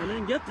to go down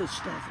and get this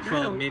stuff.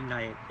 12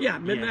 midnight. Yeah,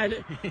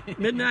 midnight. Yeah.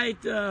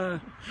 Midnight.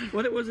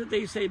 What was it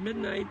they say?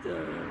 Midnight.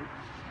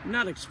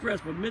 Not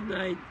express, but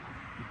midnight.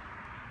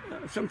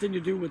 Something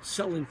to do with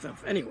selling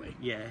stuff. Anyway.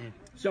 Yeah.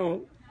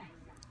 So,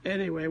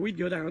 anyway, we'd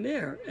go down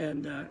there,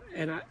 and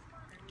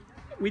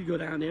we'd go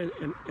down there,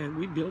 and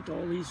we built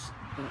all these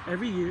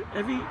every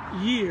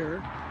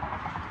year,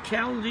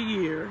 calendar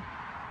year,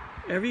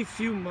 every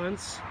few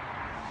months,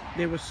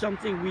 there was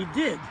something we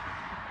did.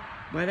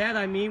 By that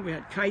I mean we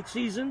had kite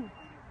season.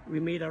 We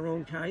made our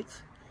own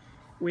kites.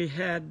 We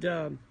had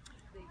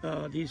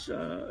these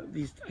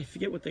I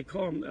forget what they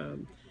call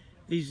them.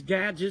 These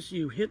gadgets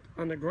you hit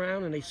on the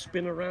ground and they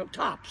spin around.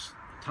 Tops.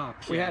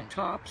 Tops. We had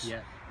tops. Yeah.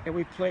 And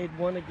we played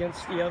one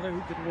against the other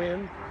who could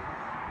win.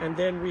 And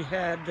then we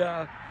had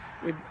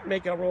we'd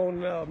make our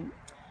own.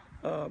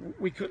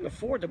 We couldn't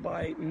afford to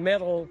buy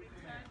metal.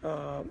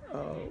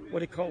 What do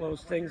you call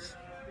those things?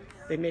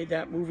 They made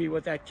that movie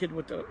with that kid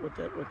with the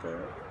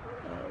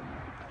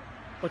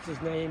what's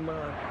his name?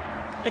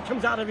 It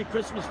comes out every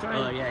Christmas time.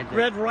 Oh yeah,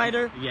 Red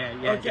Ryder. Yeah,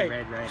 okay. The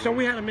Red Ryder. So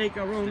we had to make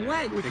our own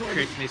wagon. The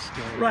Christmas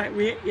story. Right.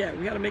 We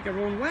had to make our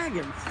own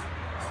wagons.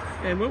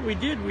 And what we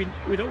did,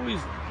 we'd always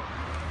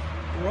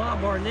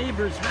rob our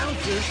neighbors'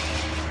 houses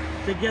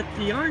to get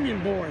the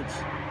ironing boards,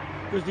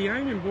 because the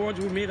ironing boards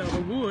were made out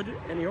of wood,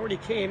 and they already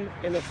came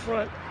in the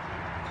front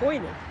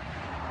pointed.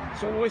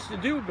 So what we used to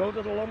do, go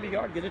to the lumber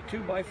yard, get a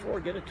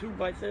 2x4, get a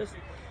 2x this,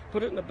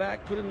 put it in the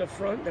back, put it in the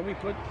front, then we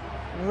put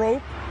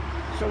rope,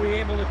 so we were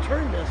able to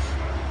turn this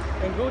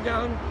and go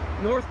down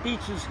North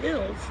Beaches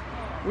hills.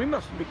 We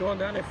must be going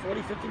down at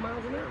 40, 50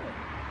 miles an hour,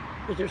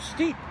 because they're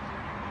steep.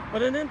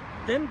 But in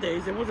them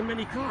days, there wasn't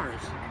many cars,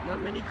 not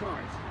many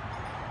cars.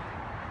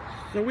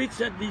 So we'd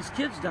set these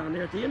kids down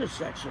there at the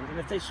intersection, and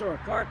if they saw a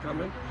car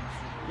coming,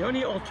 the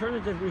only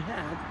alternative we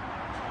had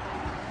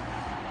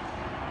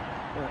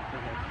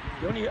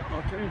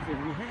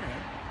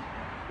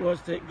was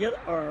to get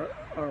our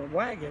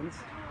wagons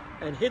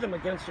and hit them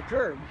against the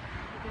curb,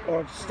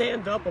 or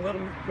stand up and let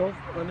them go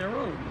on their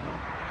own.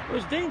 It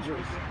was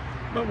dangerous,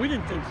 but we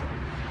didn't think so.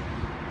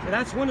 So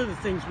that's one of the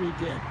things we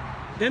did.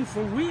 Then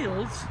for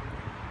wheels,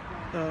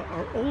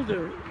 our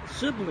older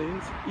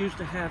siblings used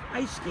to have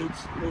ice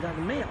skates made out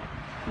of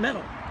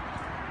metal,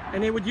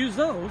 and they would use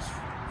those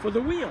for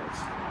the wheels.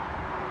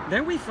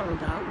 Then we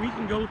found out we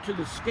can go to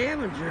the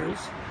scavengers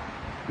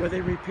where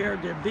they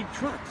repaired their big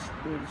trucks,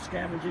 where the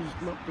scavengers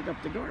come up, pick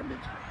up the garbage.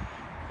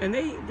 And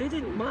they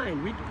didn't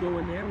mind. We'd go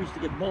in there, we used to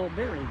get ball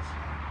bearings,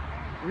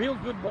 real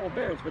good ball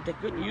bearings, but they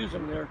couldn't use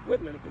them in their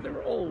equipment because they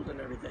were old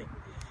and everything.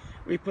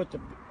 We put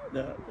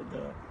the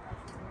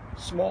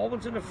small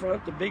ones in the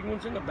front, the big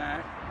ones in the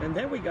back, and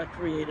then we got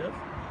creative.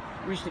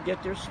 We used to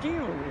get their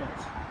steering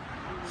wheels.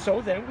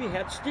 So then we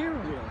had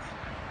steering wheels.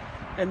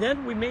 And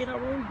then we made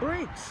our own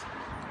brakes.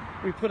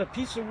 We put a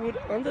piece of wood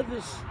under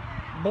this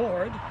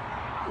board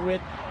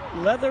with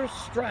leather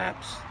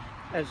straps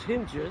as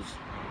hinges,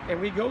 and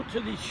we go to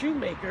the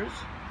shoemakers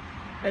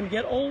and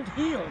get old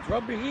heels,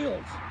 rubber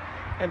heels,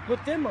 and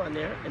put them on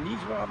there, and these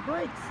were our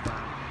brakes.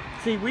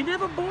 See, we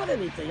never bought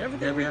anything.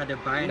 Everything never had to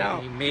buy anything.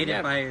 No, you made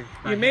it by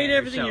you made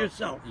everything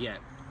yourself. Yeah.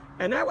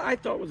 And that I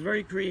thought was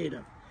very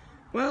creative.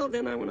 Well,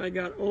 then when I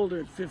got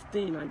older at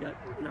 15, I got,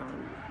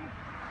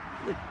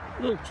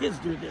 little kids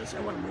do this.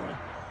 I wanted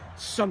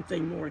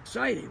something more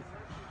exciting.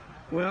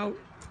 Well,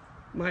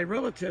 my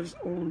relatives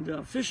owned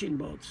fishing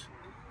boats,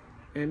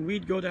 and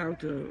we'd go down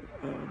to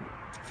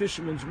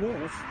Fisherman's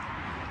Wharf,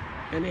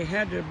 and they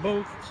had their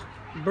boats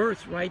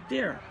berthed right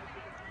there.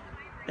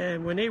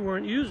 And when they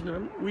weren't using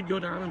them, we'd go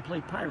down and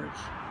play pirates.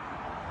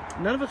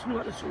 None of us knew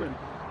how to swim.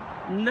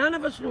 None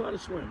of us knew how to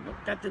swim, but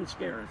that didn't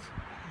scare us.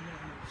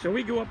 So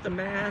we'd go up the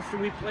mast,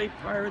 and we'd play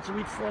pirates, and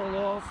we'd fall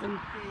off and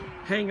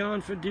hang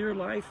on for dear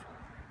life.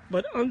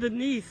 But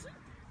underneath,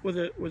 where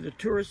the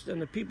tourists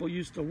and the people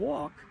used to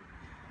walk,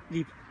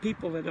 the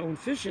people that owned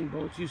fishing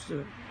boats used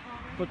to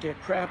put their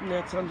crab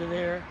nets under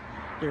there,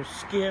 their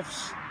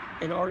skiffs,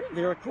 and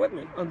their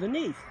equipment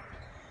underneath.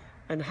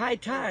 And high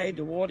tide,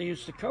 the water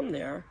used to come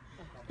there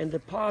and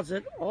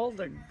deposit all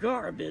the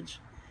garbage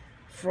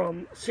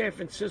from San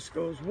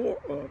Francisco's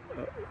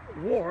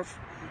wharf,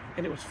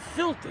 and it was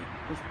filthy.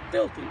 It was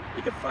filthy.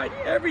 You could find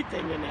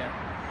everything in there.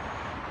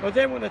 But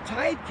then when the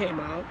tide came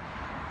out,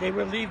 they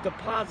would leave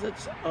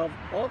deposits of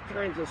all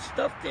kinds of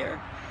stuff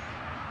there,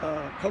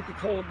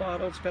 Coca-Cola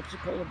bottles,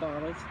 Pepsi-Cola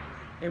bottles,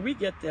 and we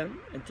get them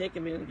and take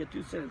them in and get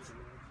 2 cents.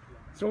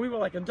 So we were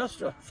like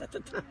industrialists at the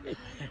time.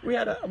 We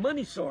had a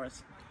money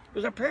source,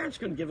 because our parents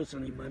couldn't give us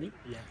any money.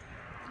 Yeah.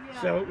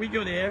 So we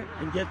go there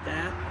and get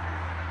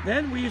that.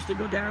 Then we used to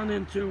go down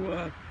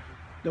into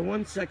the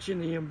one section,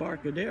 the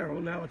Embarcadero.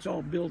 Now it's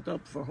all built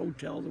up for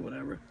hotels or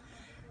whatever.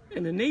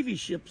 And the Navy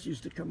ships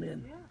used to come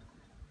in.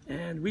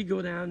 And we'd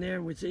go down there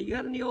and we'd say, "You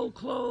got any old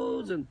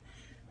clothes?" And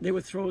they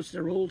would throw us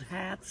their old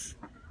hats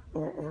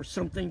or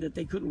something that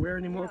they couldn't wear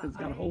anymore because it's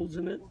got holes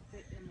in it.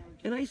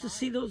 And I used to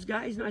see those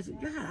guys, and I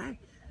said, God,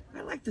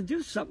 I'd like to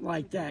do something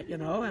like that, you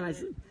know. And I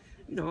said,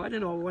 you know, I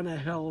didn't know when the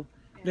hell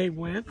they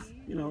went,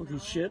 you know,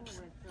 these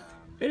ships.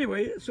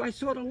 Anyway, so I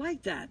sort of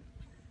liked that.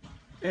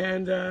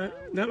 And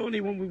not only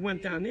when we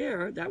went down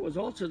there, that was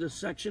also the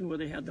section where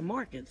they had the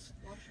markets,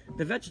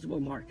 the vegetable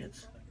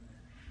markets.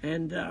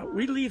 And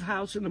we leave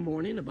house in the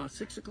morning about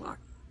 6 o'clock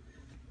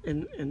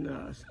in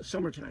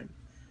summertime.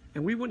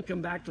 And we wouldn't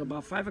come back till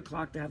about 5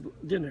 o'clock to have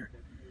dinner.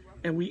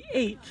 And we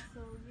ate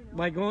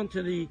by going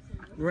to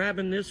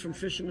grabbing this from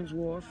Fisherman's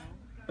Wharf,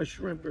 a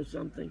shrimp or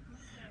something,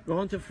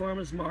 going to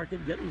farmer's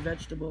market, getting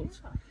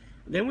vegetables.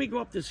 Then we go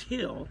up this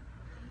hill,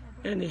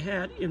 and they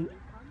had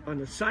on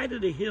the side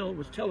of the hill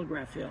was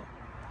Telegraph Hill,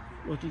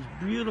 with these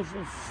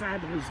beautiful,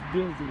 fabulous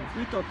buildings.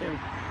 We thought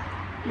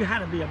you had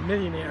to be a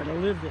millionaire to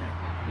live there,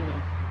 you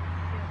know.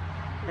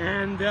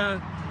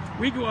 And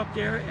we go up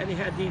there, and they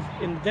had these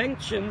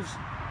indentions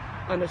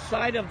on the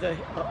side of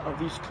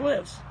these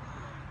cliffs,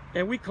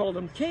 and we called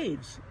them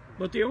caves.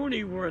 But they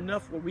only were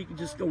enough where we could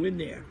just go in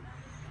there,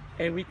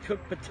 and we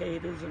cooked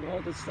potatoes and all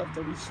the stuff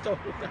that we stole.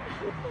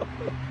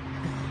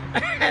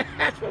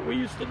 That's what we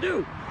used to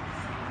do.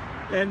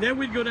 And then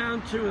we'd go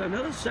down to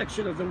another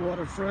section of the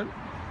waterfront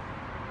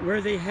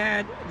where they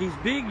had these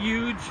big,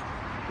 huge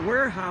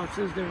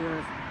warehouses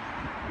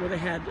where they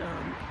had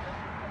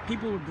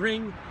people would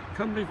bring,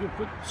 companies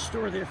would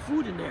store their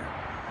food in there.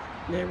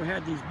 And they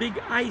had these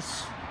big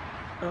ice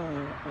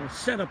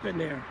set up in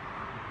there.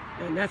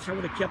 And that's how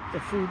they kept the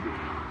food,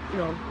 you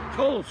know,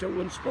 cold so it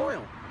wouldn't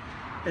spoil.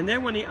 And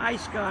then when the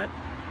ice got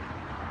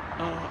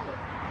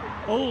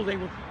old, they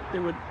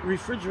would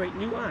refrigerate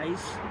new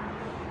ice.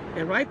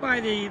 And right by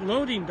the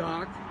loading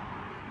dock,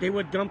 they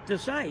would dump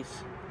this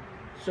ice.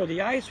 So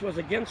the ice was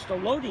against the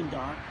loading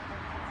dock,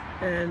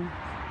 and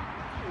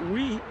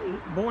we,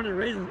 born and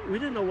raised, we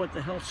didn't know what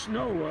the hell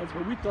snow was,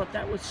 but we thought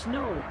that was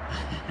snow.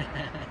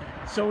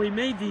 So we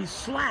made these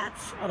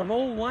slats out of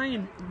old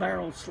wine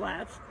barrel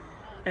slats,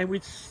 and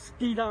we'd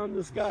ski down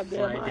this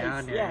goddamn ice.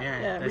 Down there.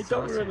 Yeah. We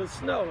thought we were in the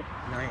snow.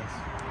 Nice.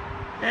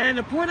 And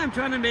the point I'm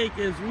trying to make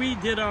is we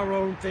did our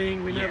own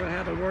thing. We never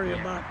had to worry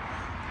about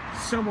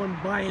someone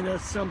buying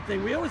us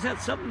something. We always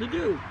had something to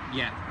do.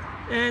 Yeah.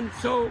 And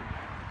so,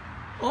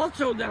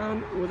 also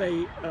down where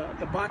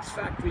the box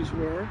factories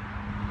were,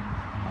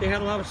 they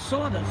had a lot of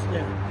sawdust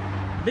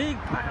there. Big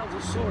piles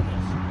of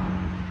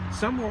sawdust.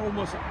 Some were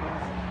almost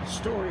a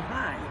story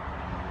high.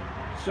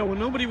 So when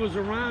nobody was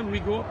around,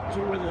 we'd go up to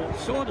where the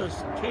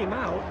sawdust came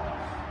out,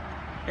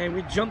 and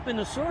we'd jump in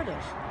the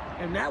sawdust.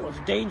 And that was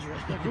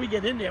dangerous. If we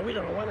get in there, we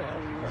don't know what the hell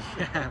we were.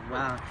 Yeah,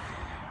 wow.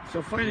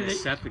 So finally they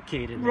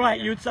suffocated.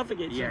 Right, you'd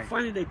suffocate. Yeah. So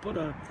finally they put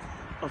a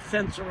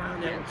fence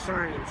around there with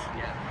signs.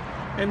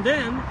 Yeah. And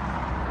then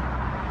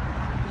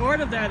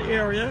part of that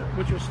area,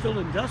 which was still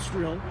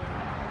industrial,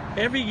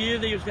 every year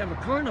they used to have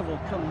a carnival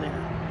come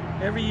there.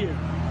 Every year.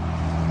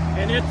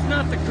 And it's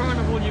not the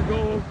carnival you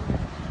go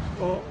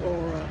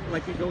or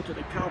like you go to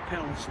the Cow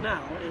Palace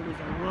now. It was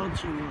a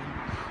raunchy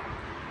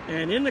one.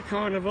 And in the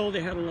carnival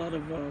they had a lot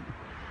of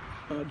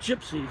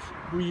gypsies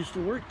who used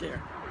to work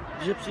there.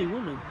 Gypsy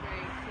women.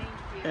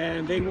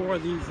 And they wore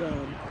these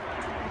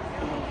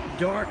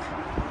dark,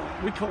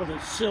 we called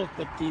it silk,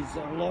 but these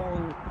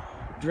long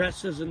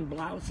dresses and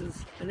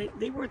blouses. And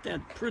they weren't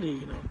that pretty,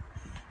 you know.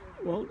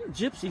 Well,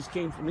 gypsies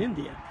came from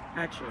India,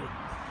 actually.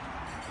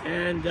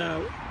 And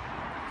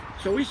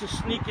so we used to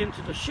sneak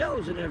into the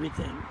shows and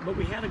everything, but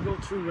we had to go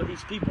through where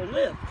these people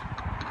lived,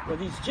 where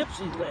these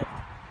gypsies lived,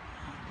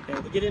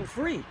 and to get in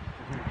free.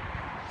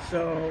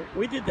 So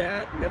we did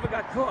that, never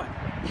got caught.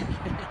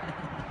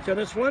 So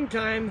this one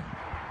time,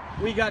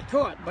 we got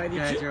caught by the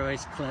guys are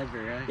always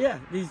clever, right? Yeah,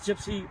 these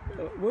gypsy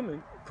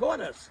women caught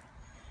us.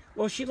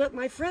 Well, she let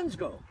my friends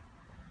go.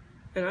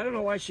 And I don't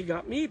know why she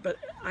got me, but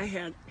I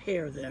had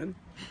hair then,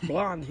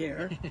 blonde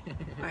hair.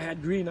 I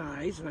had green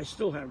eyes, and I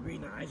still have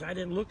green eyes. I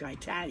didn't look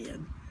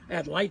Italian. I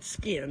had light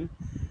skin.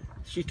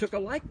 She took a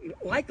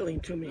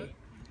liking to me.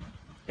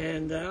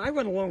 And I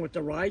went along with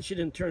the ride. She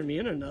didn't turn me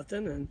in or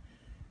nothing. And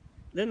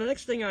then the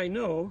next thing I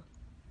know,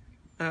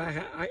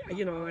 I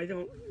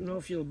don't know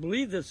if you'll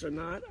believe this or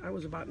not. I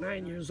was about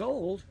 9 years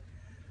old.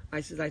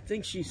 I said, I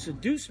think she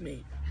seduced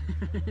me.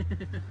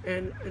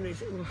 and they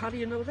said, well, how do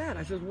you know that?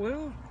 I said,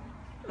 well,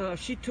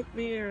 she took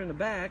me there in the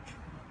back,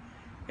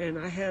 and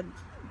I had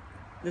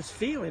this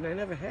feeling I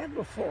never had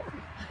before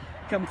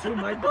come through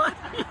my body.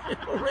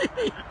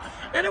 Really.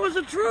 And it was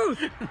the truth.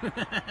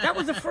 That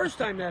was the first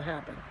time that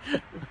happened.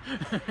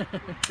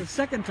 The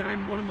second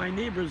time, one of my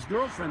neighbor's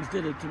girlfriends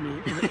did it to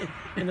me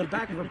in the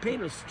back of a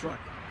painter's truck.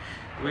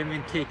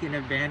 Women taking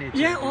advantage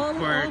yeah, of all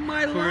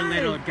my poor life.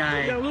 little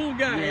guy. Yeah, little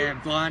guy. Yeah,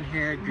 blonde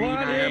hair, green blonde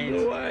eyes. hair,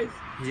 blue eyes.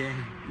 Yeah.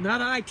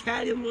 Not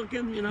Italian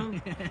looking, you know.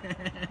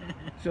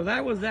 So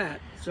that was that.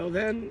 So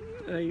then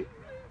I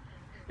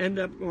end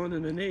up going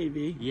in the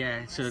Navy.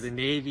 Yeah, so the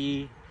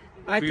Navy,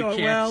 I boot thought,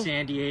 camp, well,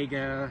 San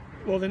Diego.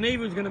 Well, the Navy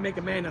was going to make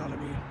a man out of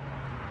me.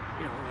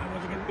 You know, I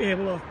wasn't going to be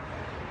able to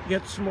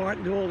get smart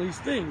and do all these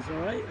things, all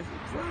right? I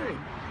said, fine.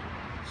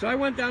 So I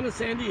went down to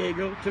San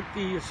Diego, took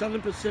the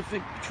Southern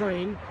Pacific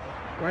train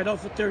right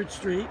off of 3rd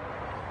Street,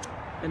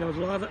 and there was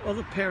a lot of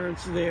other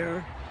parents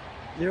there.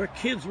 Their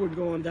kids were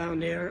going down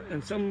there,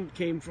 and some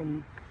came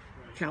from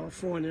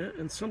California,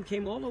 and some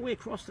came all the way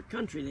across the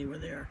country. They were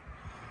there.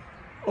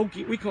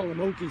 Okie, we call them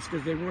Okies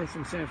because they weren't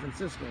from San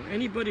Francisco.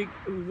 Anybody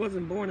who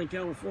wasn't born in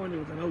California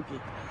was an Okie.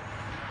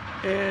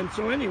 And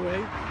so anyway,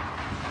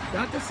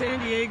 got to San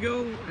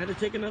Diego, had to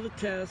take another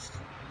test.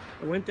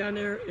 I went down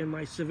there in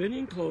my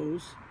civilian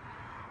clothes.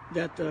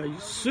 That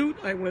suit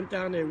I went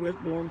down there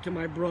with belonged to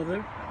my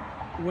brother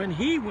when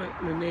he went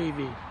in the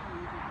Navy.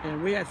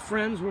 And we had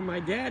friends where my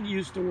dad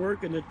used to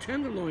work in the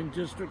Tenderloin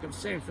district of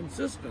San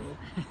Francisco,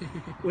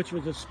 which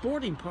was a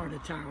sporting part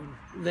of town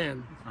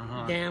then,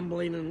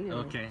 gambling and, you know.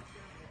 Okay.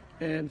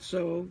 And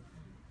so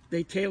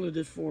they tailored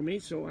it for me,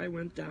 so I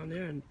went down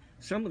there, and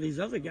some of these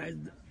other guys,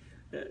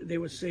 they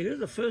would say, "This is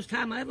the first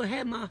time I ever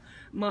had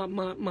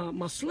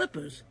my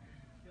slippers."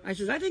 I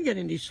says, "I didn't get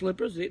any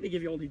slippers." They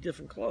give you all these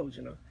different clothes,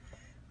 you know.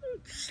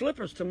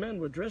 Slippers to men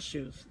were dress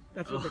shoes.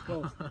 That's what they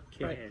called.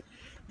 Okay. Right.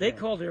 They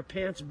call their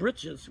pants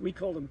breeches. We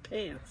call them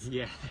pants.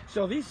 Yeah.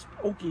 So these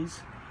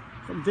Okies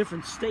from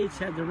different states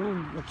had their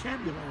own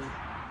vocabulary.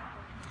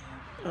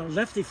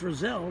 Lefty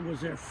Frizzell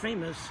was their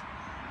famous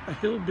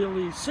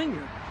hillbilly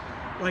singer.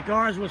 Like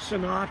ours was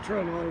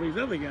Sinatra and all these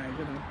other guys,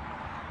 you know.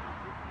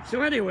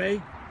 So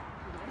anyway,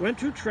 went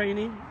through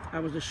training. I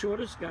was the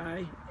shortest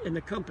guy in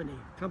the company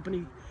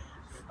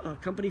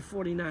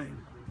 49.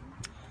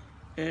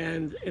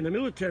 And in the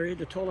military,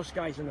 the tallest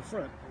guy's in the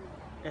front.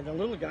 And the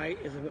little guy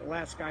is the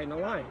last guy in the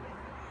line.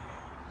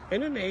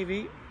 In the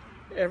Navy,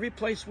 every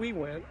place we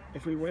went,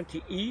 if we went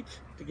to eat,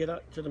 to get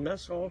up to the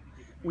mess hall,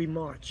 we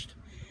marched.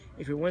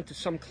 If we went to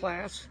some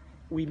class,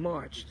 we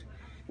marched.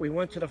 We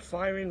went to the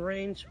firing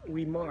range,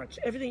 we marched.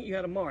 Everything you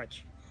had to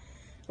march.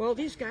 Well,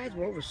 these guys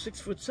were over 6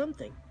 foot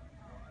something,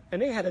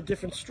 and they had a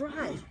different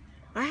stride.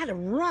 I had to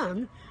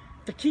run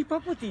to keep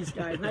up with these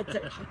guys, and I'd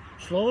say,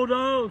 slow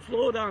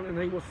down, and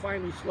they would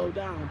finally slow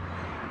down.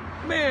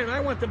 Man, I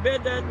went to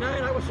bed that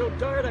night. I was so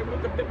tired. I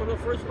went to bed. One of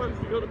the first ones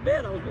to go to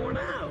bed. I was worn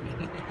out.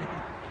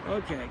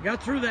 Okay,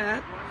 got through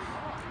that.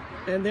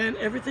 And then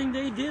everything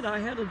they did, I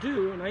had to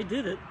do, and I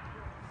did it.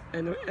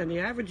 And the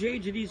average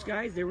age of these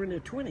guys, they were in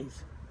their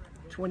 20s,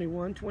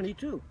 21,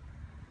 22.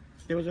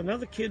 There was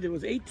another kid that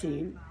was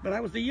 18, but I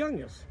was the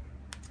youngest.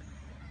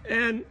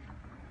 And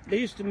they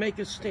used to make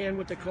us stand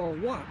what they call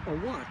a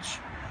watch.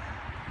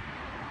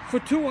 For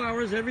 2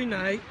 hours every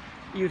night,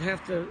 you'd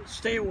have to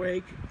stay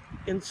awake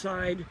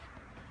inside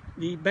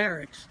the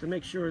barracks to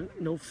make sure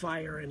no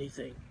fire or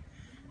anything.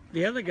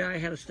 The other guy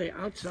had to stay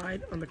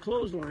outside on the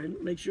clothesline,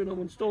 make sure no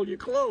one stole your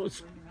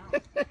clothes.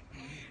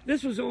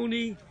 This was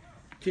only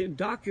to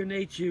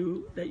indoctrinate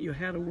you that you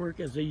had to work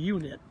as a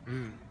unit,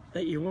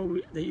 that you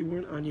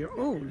weren't on your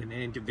own. An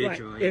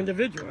individual. Right,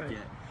 individual. Right.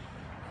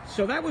 Yeah.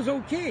 So that was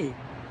okay.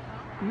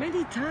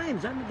 Many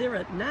times I'm there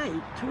at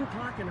night, 2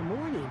 o'clock in the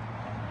morning,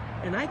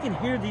 and I can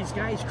hear these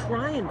guys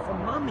crying for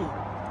mommy.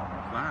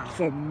 Wow.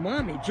 For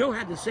mommy. Joe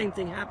had the same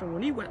thing happen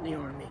when he went in the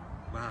Army.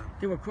 Wow.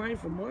 They were crying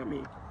for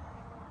mommy,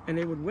 and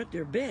they would wet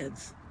their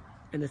beds.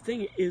 And the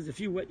thing is, if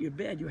you wet your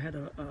bed, you had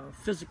a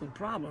physical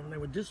problem, and they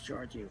would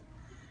discharge you.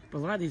 But a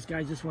lot of these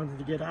guys just wanted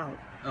to get out.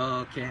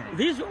 Okay.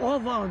 These are all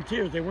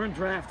volunteers. They weren't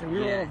drafted. We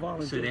were all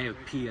volunteers. So they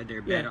would pee on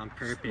their bed on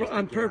purpose. Well,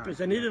 on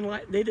purpose. And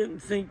they didn't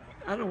think,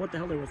 I don't know what the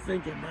hell they were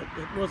thinking, but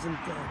it wasn't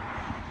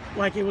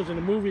like it was in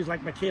the movies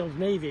like McHale's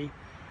Navy.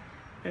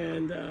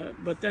 And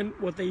but then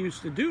what they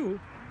used to do,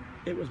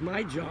 it was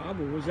my job,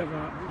 or was ever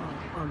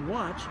on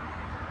watch,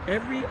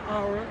 every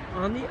hour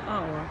on the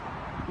hour,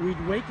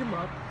 we'd wake them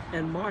up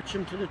and march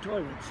them to the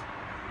toilets.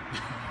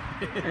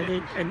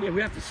 and we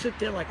have to sit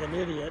there like an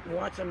idiot and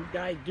watch some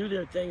guys do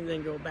their thing and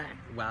then go back.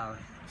 Wow.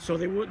 So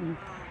they wouldn't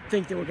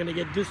think they were going to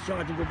get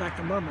discharged and go back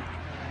to mama.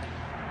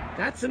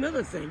 That's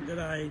another thing that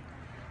I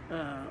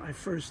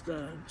first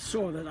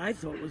saw that I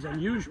thought was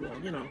unusual,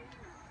 you know.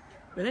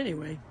 But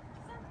anyway,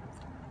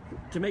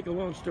 to make a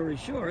long story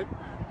short,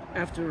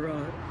 after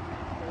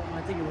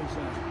I think it was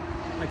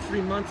like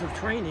 3 months of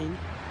training,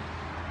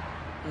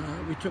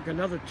 we took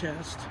another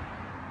test,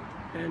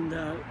 and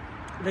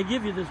they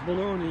give you this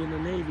baloney in the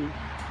Navy.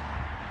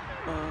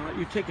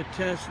 You take a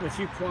test, and if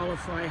you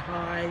qualify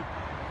high,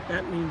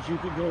 that means you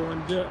could go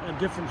on a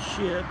different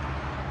ship,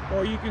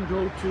 or you can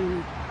go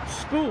to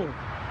school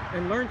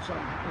and learn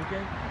something,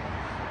 okay?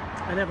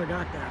 I never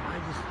got that. I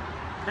just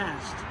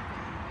passed.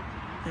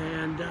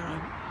 And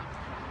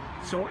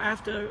so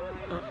after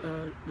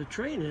the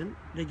training,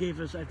 they gave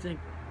us, I think,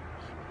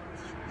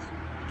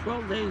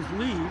 12 days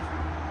leave.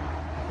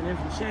 And then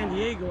from San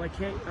Diego,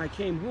 I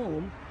came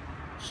home,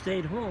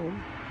 stayed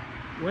home,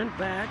 went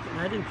back, and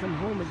I didn't come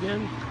home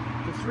again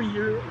for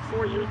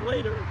 4 years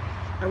later.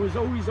 I was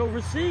always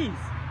overseas.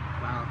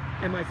 Wow.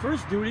 And my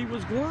first duty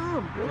was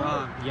Guam.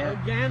 Guam, yeah.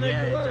 Organic,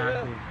 yeah, Guam,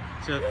 exactly.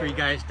 yeah. So for you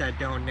guys that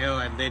don't know,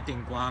 I lived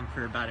in Guam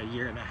for about a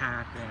year and a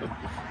half, and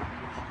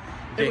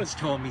Vince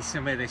told me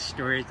some of the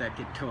stories I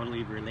could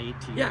totally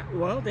relate to. Yeah,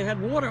 well, they had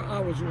water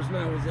hours when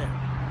I was there.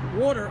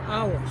 Water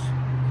hours.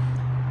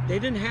 They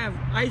didn't have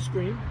ice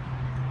cream.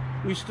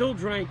 We still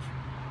drank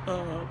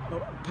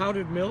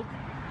powdered milk,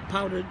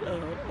 powdered,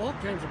 all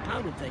kinds of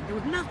powdered things. There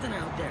was nothing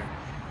out there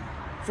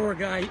for a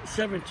guy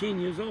 17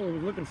 years old who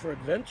was looking for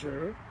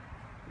adventure.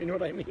 You know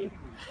what I mean?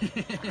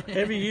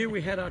 Every year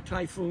we had our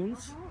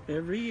typhoons,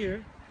 every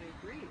year.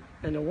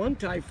 And the one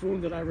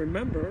typhoon that I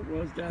remember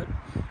was that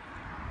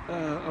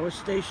I was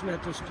stationed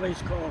at this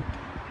place called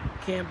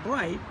Camp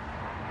Bright,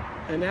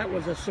 and that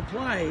was a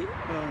supply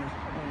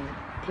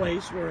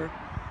place where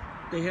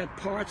they had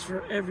parts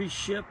for every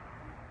ship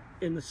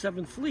in the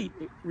 7th Fleet,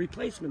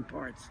 replacement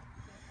parts.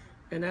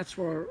 And that's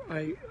where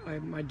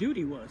my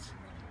duty was.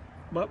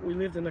 But we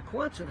lived in a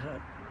Quonset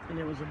hut, and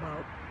there was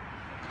about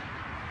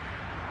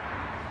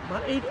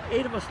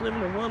eight of us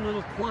living in one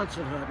little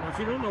Quonset hut. Now, if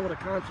you don't know what a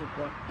Quonset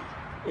hut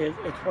is,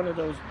 it's one of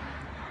those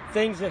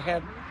things that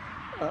had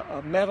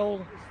a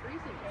metal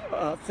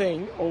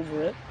thing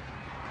over it,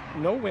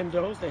 no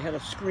windows, they had a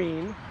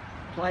screen,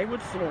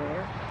 plywood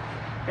floor,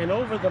 and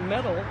over the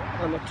metal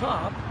on the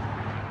top,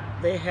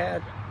 they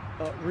had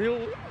a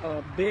real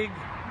big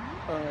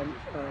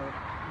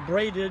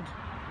braided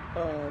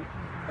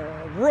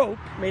rope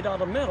made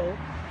out of metal,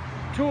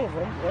 2 of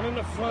them, one in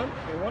the front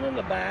and one in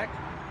the back,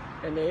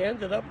 and they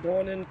ended up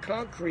going in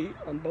concrete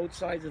on both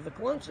sides of the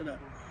Quonset hut.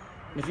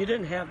 And if you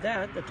didn't have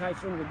that, the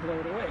typhoon would blow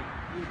it away.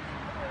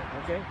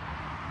 Okay?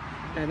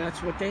 And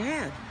that's what they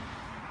had.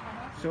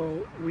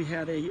 So we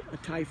had a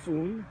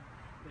typhoon,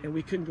 and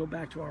we couldn't go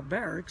back to our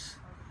barracks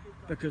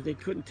because they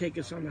couldn't take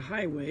us on the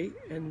highway.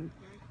 And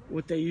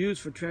what they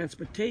used for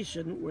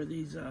transportation were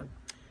these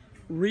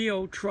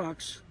Rio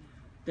trucks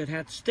that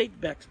had state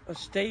beds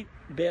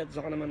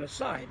on them on the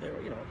side. They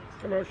were,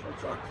 commercial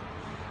trucks.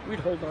 We'd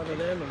hold on to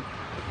them, and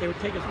they would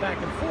take us back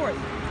and forth.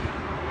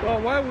 Well,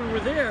 while we were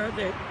there,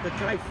 the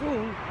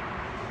typhoon,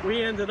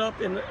 we ended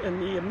up in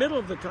the middle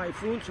of the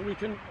typhoon, so we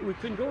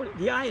couldn't go in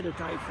the eye of the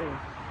typhoon.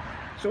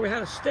 So we had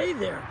to stay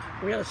there.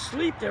 We had to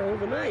sleep there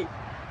overnight.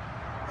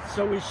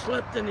 So we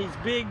slept in these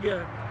big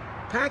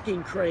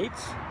packing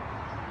crates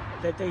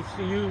that they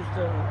used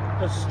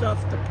to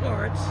stuff the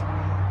parts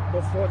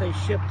before they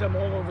shipped them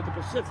all over the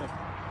Pacific.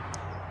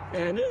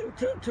 And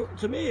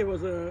to me, it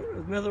was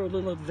another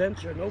little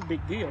adventure, no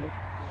big deal.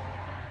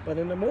 But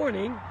in the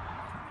morning,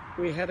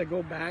 we had to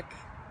go back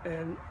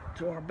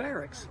to our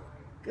barracks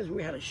because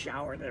we had a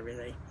shower and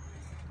everything.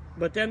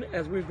 But then,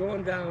 as we were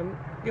going down,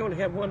 you only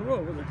had one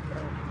road, was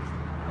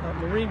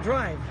Marine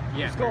Drive.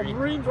 Yeah, it's called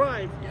Marine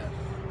Drive. Yeah.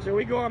 So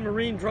we go on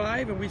Marine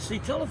Drive, and we see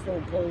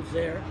telephone poles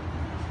there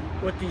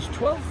with these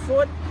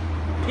 12-foot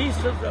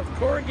pieces of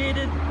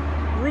corrugated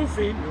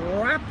roofing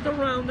wrapped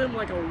around them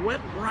like a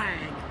wet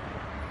rag.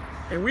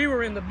 And we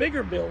were in the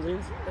bigger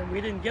buildings, and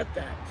we didn't get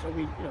that. So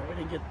we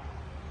didn't get.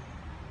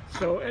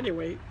 So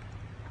anyway,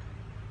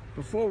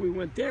 before we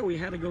went there, we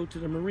had to go to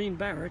the Marine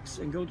barracks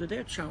and go to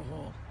their chow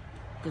hall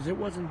because it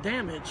wasn't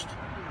damaged.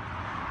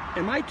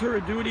 And my tour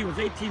of duty was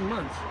 18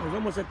 months. I was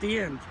almost at the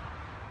end.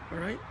 All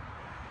right.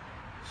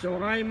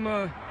 So I'm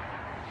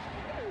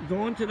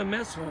going to the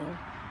mess hall,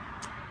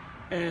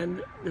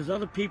 and there's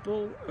other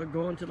people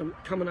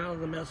coming out of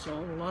the mess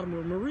hall. And a lot of them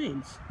were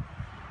Marines.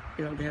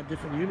 They had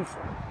different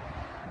uniforms.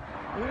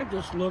 And I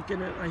just look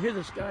and I hear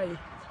this guy,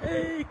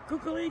 "Hey,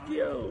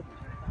 Kukulikio."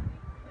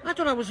 I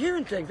thought I was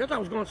hearing things. I thought I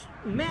was going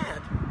mad.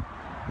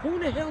 Who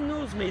the hell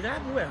knows me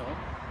that well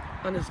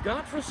on this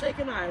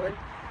godforsaken island,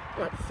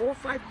 what, 4,000 or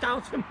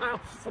 5,000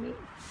 miles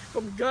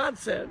from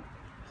Godsend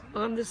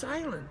on this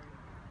island?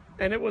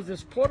 And it was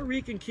this Puerto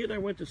Rican kid I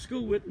went to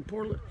school with in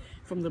Portland,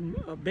 from the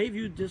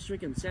Bayview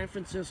district in San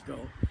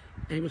Francisco,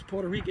 and he was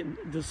Puerto Rican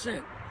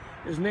descent.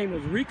 His name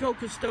was Rico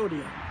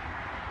Custodio.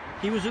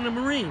 He was in the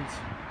Marines.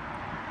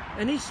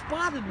 And he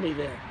spotted me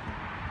there.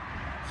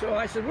 So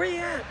I said, "Where you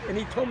at?" And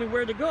he told me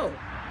where to go.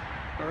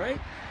 All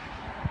right?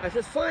 I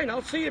said, "Fine,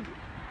 I'll see you.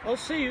 I'll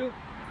see you."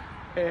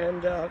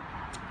 And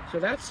so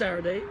that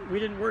Saturday, we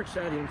didn't work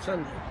Saturday and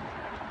Sunday.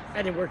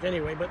 I didn't work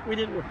anyway, but we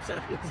didn't work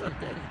Saturday and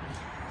Sunday.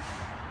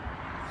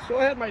 So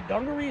I had my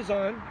dungarees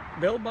on,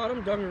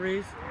 bell-bottom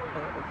dungarees,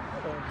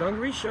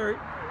 dungaree shirt,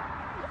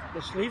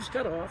 the sleeves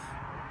cut off,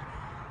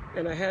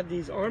 and I had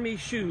these army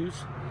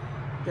shoes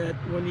that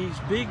when these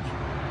big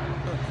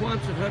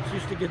Quonset huts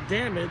used to get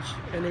damaged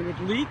and they would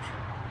leak,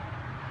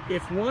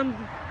 if one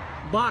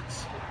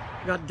box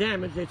got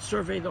damaged, they'd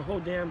survey the whole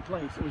damn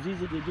place. It was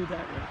easy to do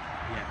that way.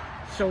 Yeah.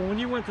 So when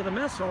you went to the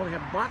mess hall, they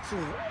had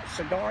boxes,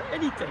 cigar,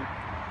 anything.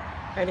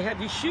 And they had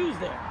these shoes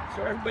there.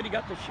 So everybody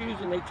got the shoes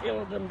and they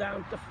tailored them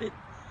down to fit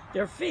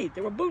their feet.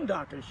 They were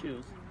boondocker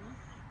shoes.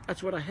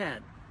 That's what I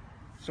had.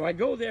 So I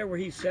go there where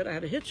he said I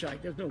had a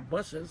hitchhike. There's no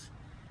buses,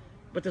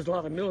 but there's a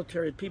lot of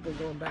military people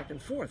going back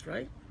and forth,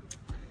 right?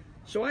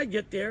 So I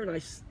get there and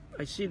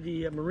I see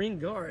the Marine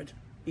Guard.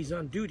 He's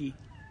on duty,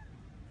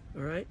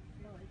 all right?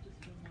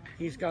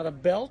 He's got a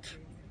belt.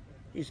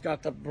 He's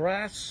got the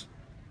brass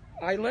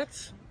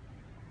eyelets,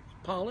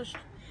 polished.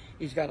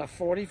 He's got a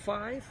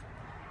 45.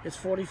 His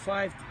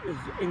 45 is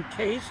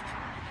encased,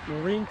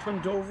 Marine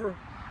trimmed over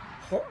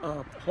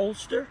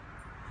holster.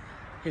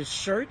 His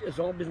shirt has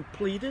all been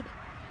pleated.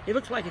 He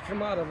looks like he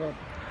come out of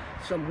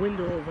some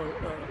window of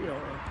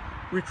a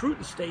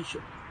recruiting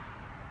station.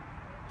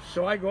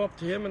 So I go up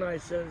to him and I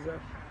says,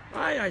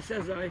 Hi, I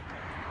says,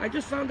 I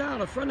just found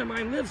out a friend of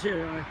mine lives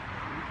here.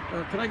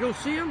 Can I go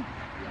see him?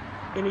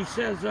 And he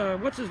says,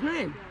 what's his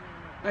name?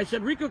 I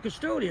said, Rico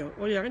Custodio.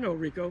 Oh, yeah, I know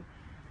Rico.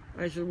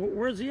 I said, well,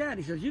 where's he at?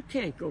 He says, you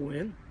can't go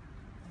in.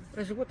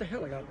 I said, what the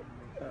hell? I got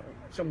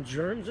some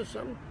germs or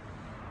something?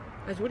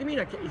 I said, what do you mean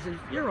I can't? He says,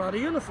 you're out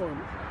of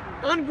uniform.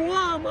 On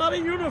Guam, out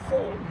of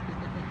uniform.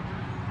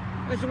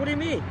 I said, what do you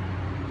mean?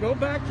 Go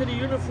back to the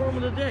uniform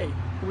of the day.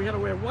 We had to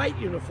wear white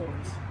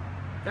uniforms.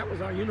 That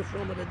was our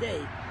uniform of the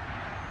day.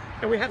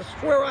 And we had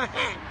to wear a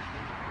hat.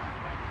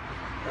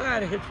 I had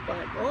to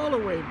hitchhike all the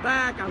way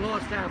back. I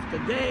lost half the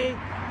day.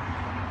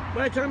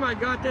 By the time I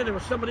got there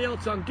was somebody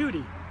else on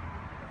duty.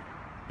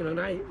 And the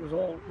night was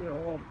all,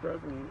 all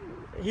present.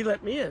 He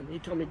let me in. He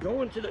told me,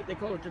 go into they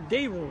call it the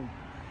day room.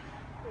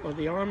 Well,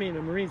 the Army and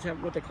the Marines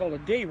have what they call a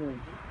day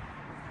room.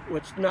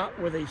 It's not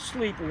where they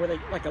sleep or where they,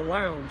 like a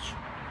lounge.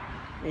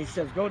 And he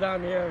says, go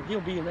down there.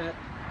 He'll be in that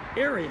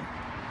area.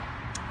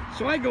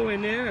 So I go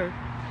in there,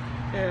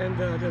 and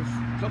there's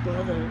a couple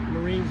other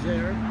Marines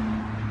there.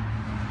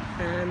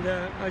 And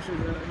I said,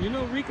 you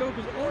know Rico?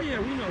 He goes, oh yeah,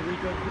 we know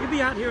Rico. He'll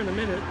be out here in a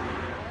minute.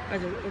 I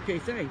said, okay,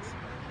 thanks.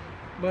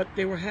 But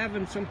they were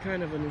having some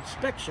kind of an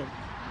inspection,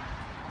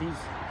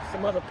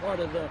 some other part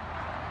of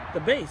the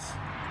base.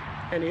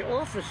 And the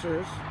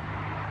officers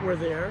were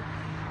there.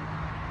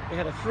 They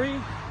had a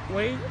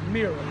three-way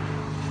mirror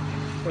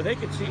where they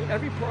could see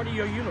every part of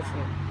your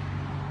uniform.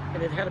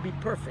 And it had to be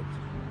perfect.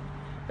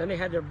 Then they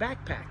had their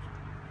backpack.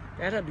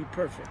 That had to be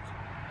perfect.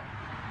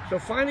 So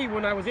finally,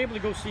 when I was able to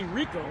go see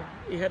Rico,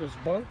 he had his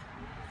bunk,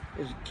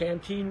 his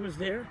canteen was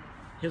there,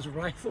 his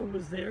rifle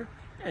was there,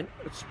 and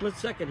a split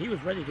second, he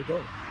was ready to go.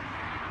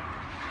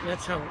 And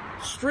that's how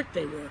strict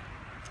they were.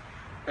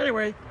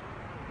 Anyway,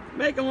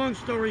 make a long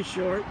story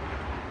short,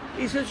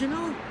 he says,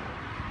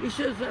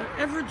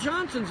 Everett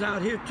Johnson's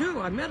out here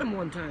too. I met him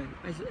one time.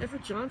 I said,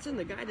 Everett Johnson,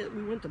 the guy that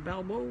we went to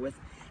Balboa with?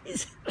 He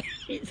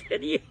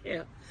said,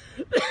 yeah.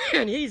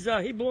 And he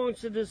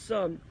belongs to this,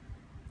 the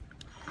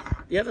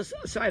other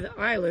side of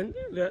the island,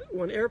 that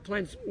when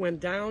airplanes went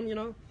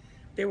down,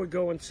 they would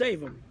go and save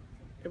them.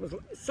 It was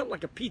something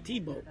like a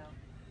PT boat.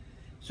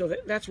 So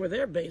that's where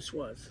their base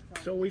was.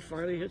 So we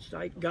finally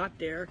hitchhiked, got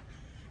there.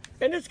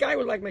 And this guy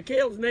was like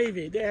McHale's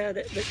Navy.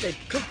 They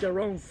cooked their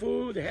own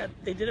food.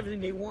 They did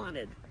everything they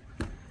wanted.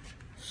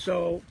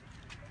 So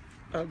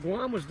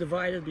Guam was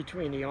divided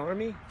between the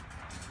Army,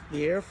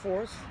 the Air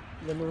Force,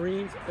 the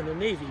Marines, and the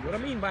Navy. What I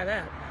mean by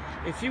that,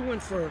 if you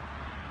went for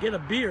get a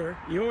beer,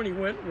 you only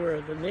went where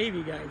the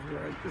Navy guys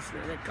were.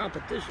 That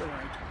competition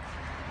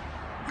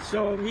like.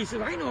 So he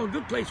said, I know a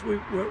good place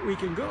where we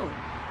can go.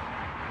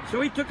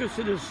 So he took us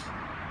to this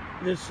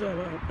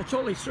it's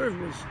all they served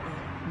was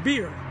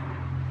beer.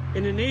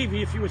 In the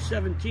Navy, if you were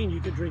 17, you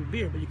could drink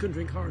beer, but you couldn't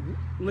drink hard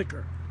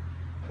liquor,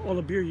 all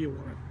the beer you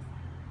want.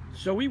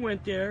 So we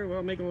went there.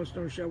 Well, make a long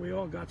story short, we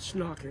all got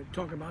snockered,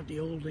 talking about the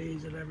old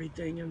days and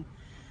everything. And,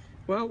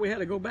 well, we had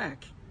to go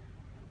back.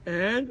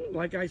 And,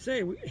 like I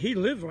say, he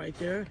lived right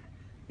there.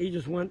 He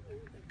just went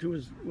to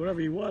his wherever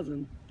he was,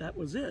 and that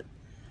was it.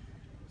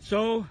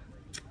 So,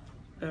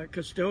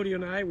 Custodio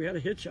and I, we had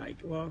a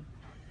hitchhike. Well,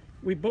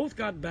 we both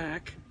got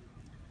back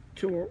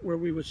to where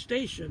we were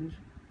stationed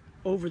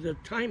over the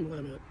time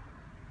limit.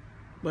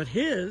 But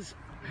his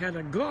had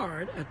a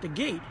guard at the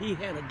gate. He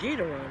had a gate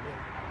around him.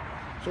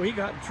 So he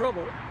got in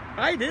trouble.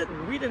 I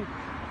didn't.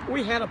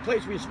 We had a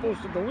place we were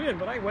supposed to go in,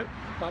 but I went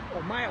about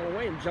a mile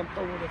away and jumped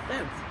over the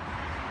fence.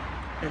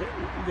 And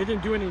they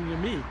didn't do anything to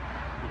me.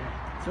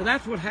 Yeah. So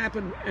that's what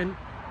happened. And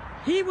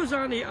he was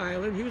on the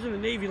island. He was in the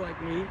Navy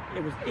like me.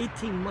 It was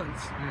 18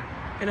 months.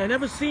 And I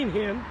never seen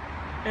him.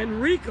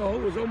 And Rico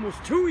was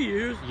almost 2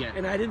 years,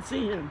 and I didn't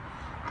see him.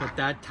 But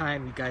that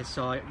time you guys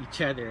saw each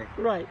other.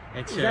 Right.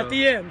 And so, at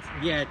the end.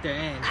 Yeah, at the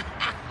end.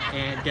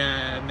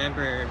 And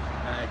remember,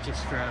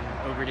 just from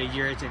over the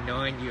years of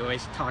knowing you,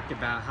 always talked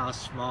about how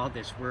small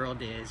this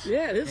world is.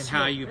 Yeah, it is. And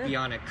small. how you'd be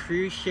on a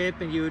cruise ship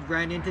and you would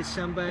run into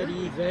somebody.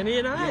 Yeah, Benny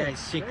and I. Yeah,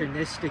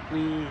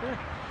 synchronistically,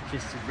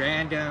 just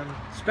random.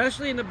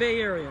 Especially in the Bay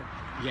Area.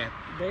 Yeah.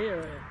 Bay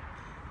Area.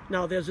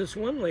 Now, there's this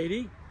one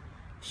lady.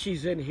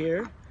 She's in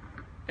here.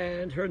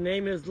 And her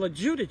name is La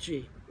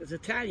Giudice. It's an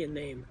Italian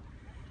name.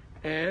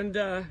 And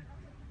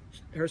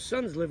her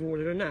son's living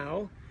with her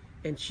now.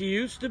 And she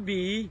used to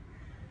be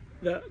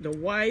the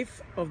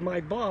wife of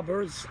my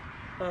barber's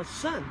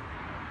son.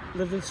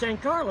 Lived in San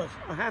Carlos,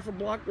 a half a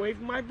block away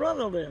from my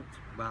brother lived.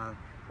 Wow.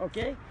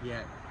 Okay?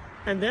 Yeah.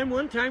 And then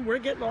one time we're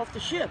getting off the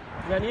ship,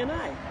 Lenny and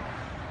I.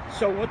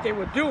 So what they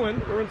were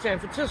doing, we're in San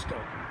Francisco,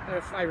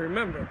 if I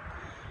remember.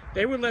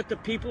 They would let the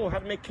people who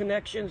have to make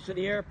connections to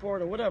the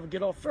airport or whatever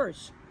get off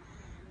first.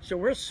 So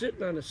we're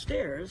sitting on the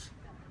stairs,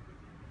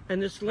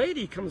 and this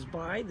lady comes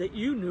by that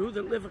you knew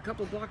that lived a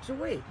couple blocks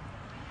away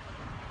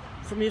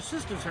from your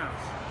sister's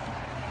house.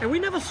 And we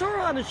never saw her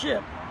on the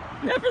ship.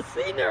 Never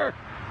seen her.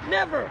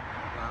 Never.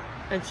 Wow.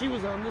 And she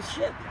was on the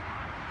ship.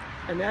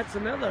 And that's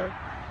another,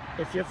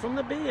 if you're from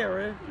the Bay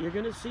Area, you're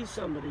going to see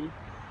somebody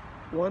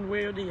one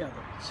way or the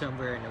other.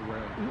 Somewhere in the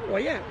world. Well,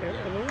 yeah,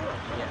 in the world.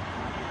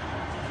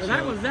 Yeah. So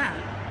that was that.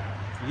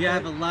 You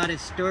have a lot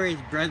of stories,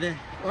 brother.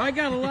 Well, I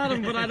got a lot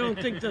of them, but I don't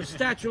think the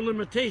statute of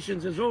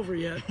limitations is over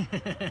yet.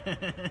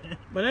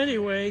 But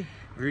anyway.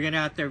 We're going to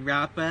have to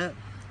wrap up.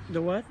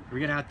 The what? We're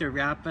going to have to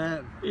wrap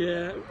up.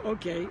 Yeah,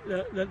 okay.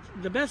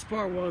 The best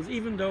part was,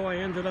 even though I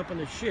ended up on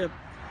a ship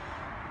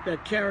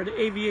that carried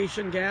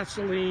aviation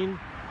gasoline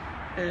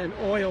and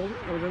oil,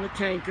 I was in a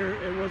tanker.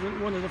 It wasn't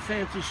one of the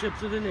fancy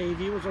ships of the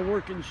Navy. It was a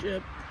working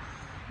ship.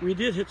 We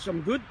did hit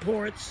some good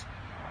ports,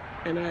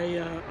 and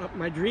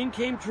my dream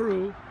came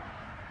true.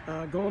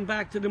 Going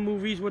back to the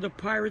movies where the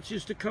pirates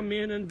used to come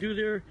in and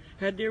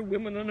had their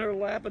women on their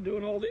lap and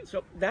doing all this.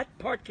 So that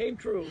part came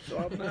true, so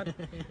I'm not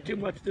too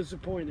much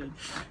disappointed.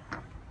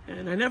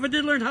 And I never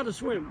did learn how to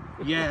swim.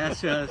 Yeah,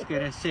 that's what I was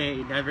going to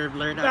say. Never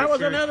learned how that to was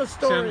swim. another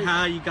story.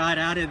 Somehow you got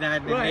out of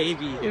that in the Right,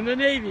 Navy. in the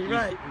Navy,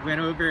 right. You went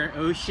over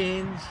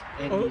oceans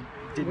and you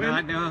did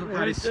not know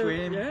how to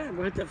swim. Yeah,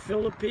 went to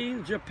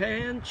Philippines,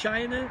 Japan,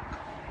 China.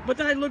 But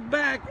I look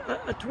back,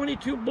 a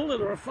 22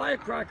 bullet or a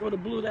firecracker would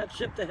have blew that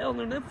ship to hell, and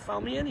they never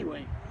found me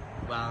anyway.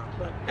 Wow.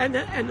 And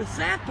the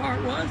sad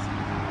part was,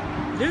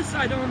 this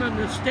I don't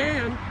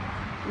understand.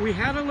 We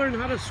had to learn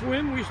how to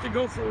swim. We used to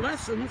go for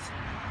lessons,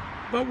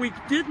 but we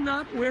did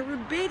not wear a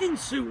bathing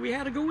suit. We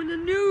had to go in the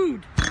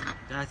nude.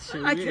 That's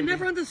so weird. I can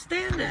never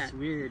understand that. That's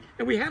weird.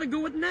 And we had to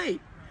go at night.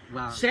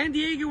 Wow. San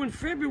Diego in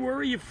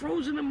February, you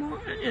froze in the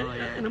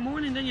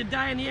morning, then you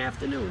die in the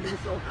afternoon. It was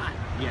so hot.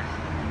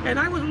 Yeah. And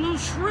I was a little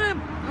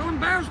shrimp. How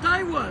embarrassed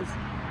I was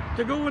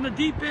to go in the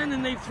deep end,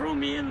 and they throw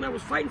me in, and I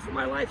was fighting for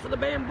my life for the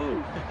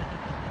bamboo.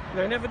 And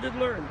I never did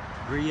learn.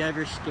 Were you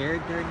ever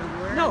scared during the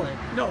war? No,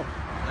 no.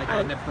 Like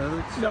on the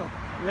boats? No.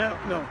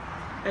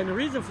 And the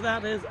reason for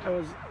that is, I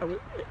was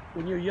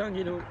when you're young,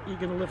 you're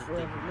gonna live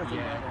forever. Nothing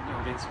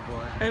matters.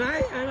 Invincible. And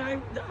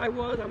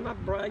I'm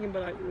not bragging,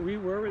 but we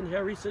were in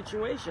hairy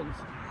situations.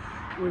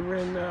 We were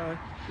in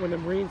when the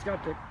Marines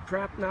got the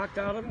crap knocked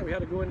out of them. We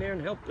had to go in there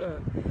and help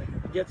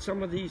get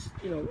some of these,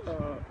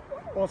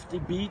 off the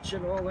beach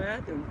and all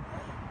that. And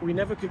we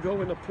never could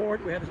go in the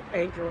port. We had to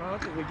anchor out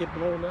because we'd get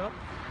blown up.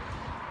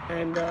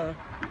 And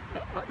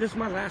this is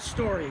my last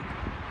story.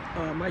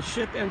 My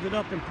ship ended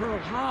up in Pearl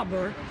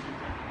Harbor,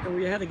 and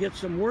we had to get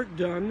some work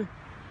done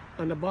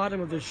on the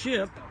bottom of the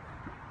ship.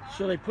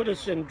 So they put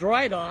us in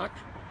dry dock,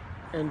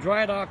 and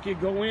dry dock you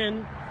go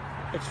in,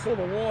 it's full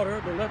of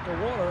water, they let the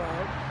water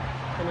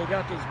out, and they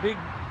got these big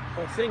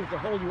things to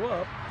hold you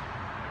up,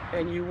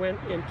 and you went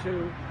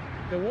into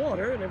the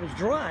water, and it was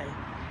dry.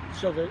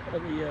 So the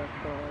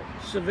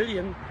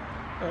civilian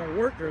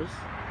workers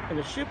in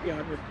the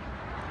shipyard would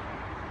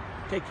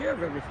take care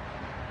of everything.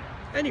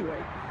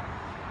 Anyway,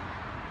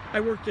 I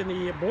worked in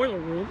the boiler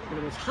room, and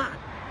it was hot.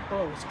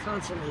 Oh, it was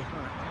constantly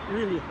hot,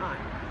 really hot.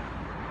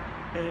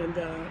 And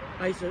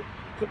I used to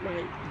put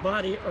my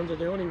body under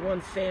the only one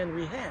fan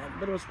we had,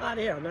 but it was hot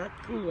air, not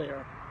cool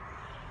air.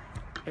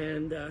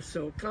 And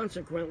so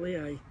consequently,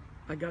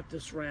 I got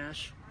this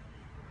rash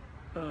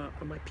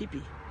on my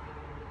pee-pee.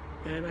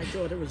 And I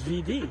thought it was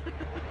VD.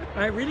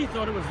 I really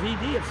thought it was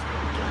VD.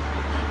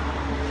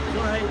 So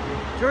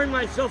I turned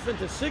myself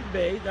into sick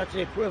bay. That's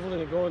the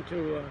equivalent of going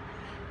to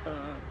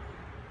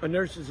a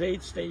nurse's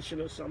aid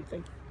station or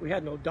something. We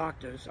had no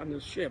doctors on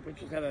this ship. We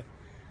just had a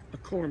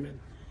corpsman.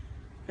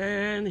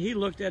 And he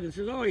looked at it and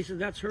says, oh, he says,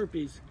 that's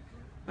herpes.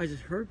 I said,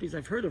 herpes?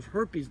 I've heard of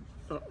herpes,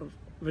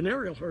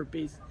 venereal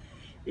herpes.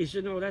 He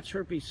said, no, that's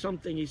herpes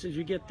something. He says,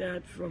 you get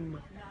that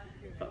from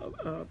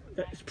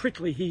it's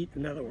prickly heat,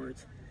 in other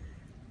words.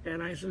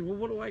 And I said, well,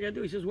 what do I got to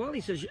do? He says, well,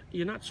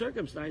 you're not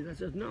circumcised. I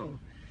said, no.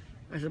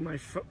 I said, my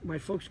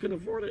folks can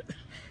afford it.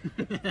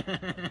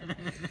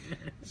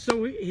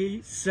 So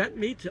he sent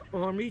me to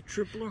Army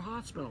Tripler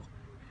Hospital,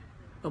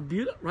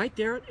 right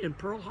there in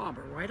Pearl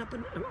Harbor, right up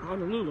in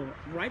Honolulu,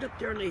 right up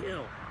there in the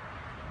hill.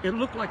 It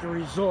looked like a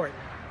resort.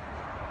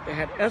 They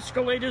had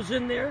escalators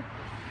in there,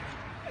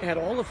 had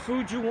all the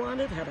food you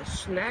wanted, had a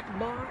snack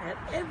bar, had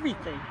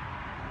everything.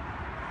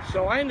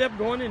 So I ended up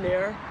going in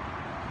there,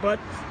 but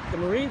the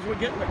Marines were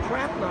getting the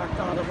crap knocked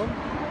out of them.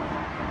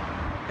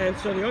 And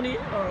so the only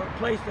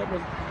place that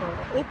was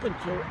open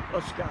to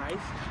us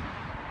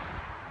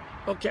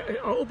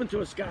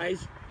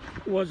guys,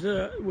 was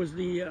the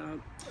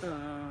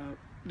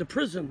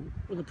prison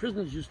where the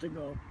prisoners used to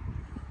go.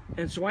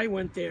 And so I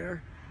went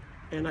there,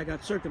 and I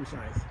got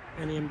circumcised.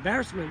 And the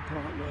embarrassment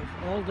part was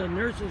all the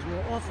nurses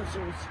were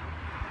officers,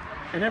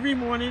 and every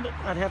morning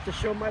I'd have to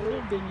show my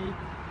little dinghy.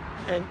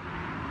 And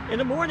in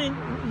the morning,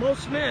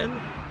 most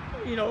men,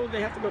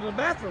 they have to go to the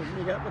bathroom.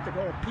 You got what they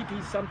call a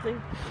pee-pee something.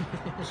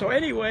 So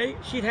anyway,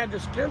 she'd had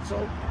this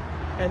pencil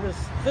and this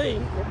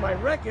thing with my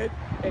record,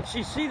 and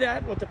she'd see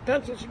that with the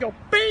pencil, she'd go,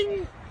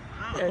 bing!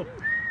 And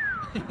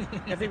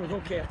everything was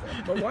okay after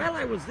that. But while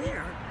I was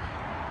there,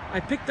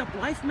 I picked up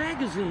Life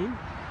magazine,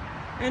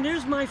 and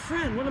there's my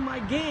friend, one of my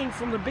gang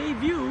from the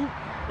Bayview,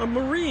 a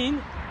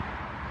Marine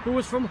who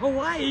was from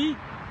Hawaii,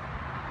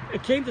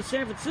 and came to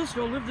San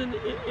Francisco, lived in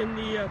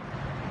the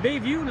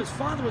Bayview, and his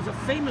father was a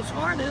famous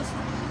artist.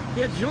 He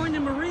had joined the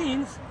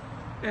Marines,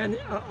 and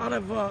out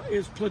of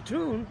his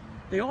platoon,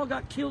 they all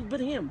got killed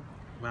but him.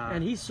 Wow.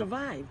 And he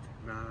survived.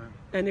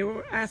 And they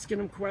were asking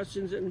him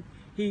questions, and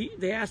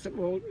they asked him,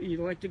 well, you'd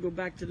like to go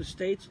back to the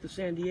States, to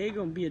San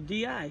Diego, and be a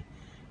DI?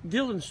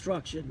 Drill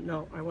instruction.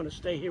 No, I want to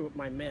stay here with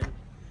my men.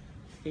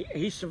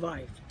 He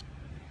survived.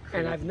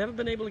 And I've never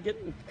been able to get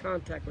in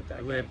contact with that guy.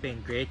 It would have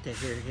been great to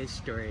hear his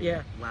story.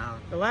 Yeah. Wow.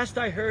 The last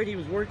I heard, he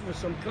was working for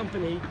some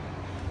company,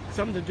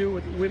 something to do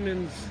with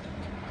women's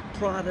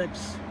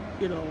products,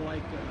 you know,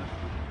 like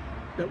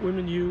that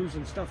women use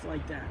and stuff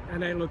like that.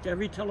 And I looked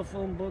every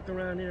telephone book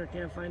around here. I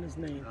can't find his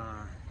name.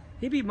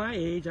 He'd be my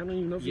age. I don't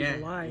even know if he's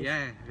alive.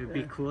 Yeah, it would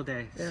be cool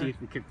to see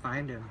if we could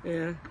find him.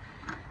 Yeah.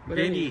 But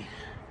Vinny,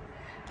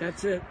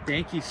 that's it.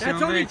 thank you so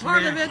That's much. only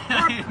part of it.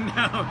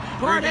 No,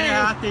 we're going to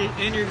have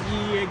to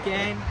interview you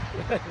again.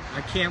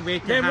 I can't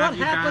wait to have you back. Then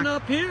what happened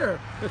up here?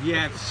 You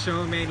have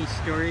so many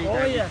stories Oh,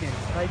 that yeah, we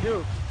can I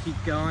do. keep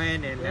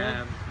going,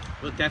 and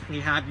we'll definitely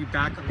have you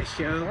back on the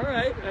show. All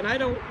right, and I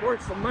don't work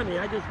for money.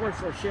 I just work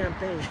for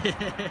champagne.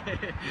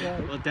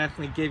 Right. We'll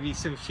definitely give you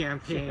some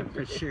champagne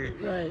for sure.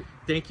 Right.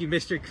 Thank you,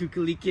 Mr.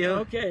 Kukulikyo.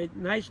 Okay,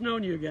 nice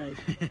knowing you guys.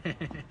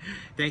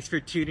 Thanks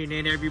for tuning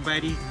in,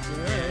 everybody. All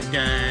right.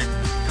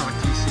 And,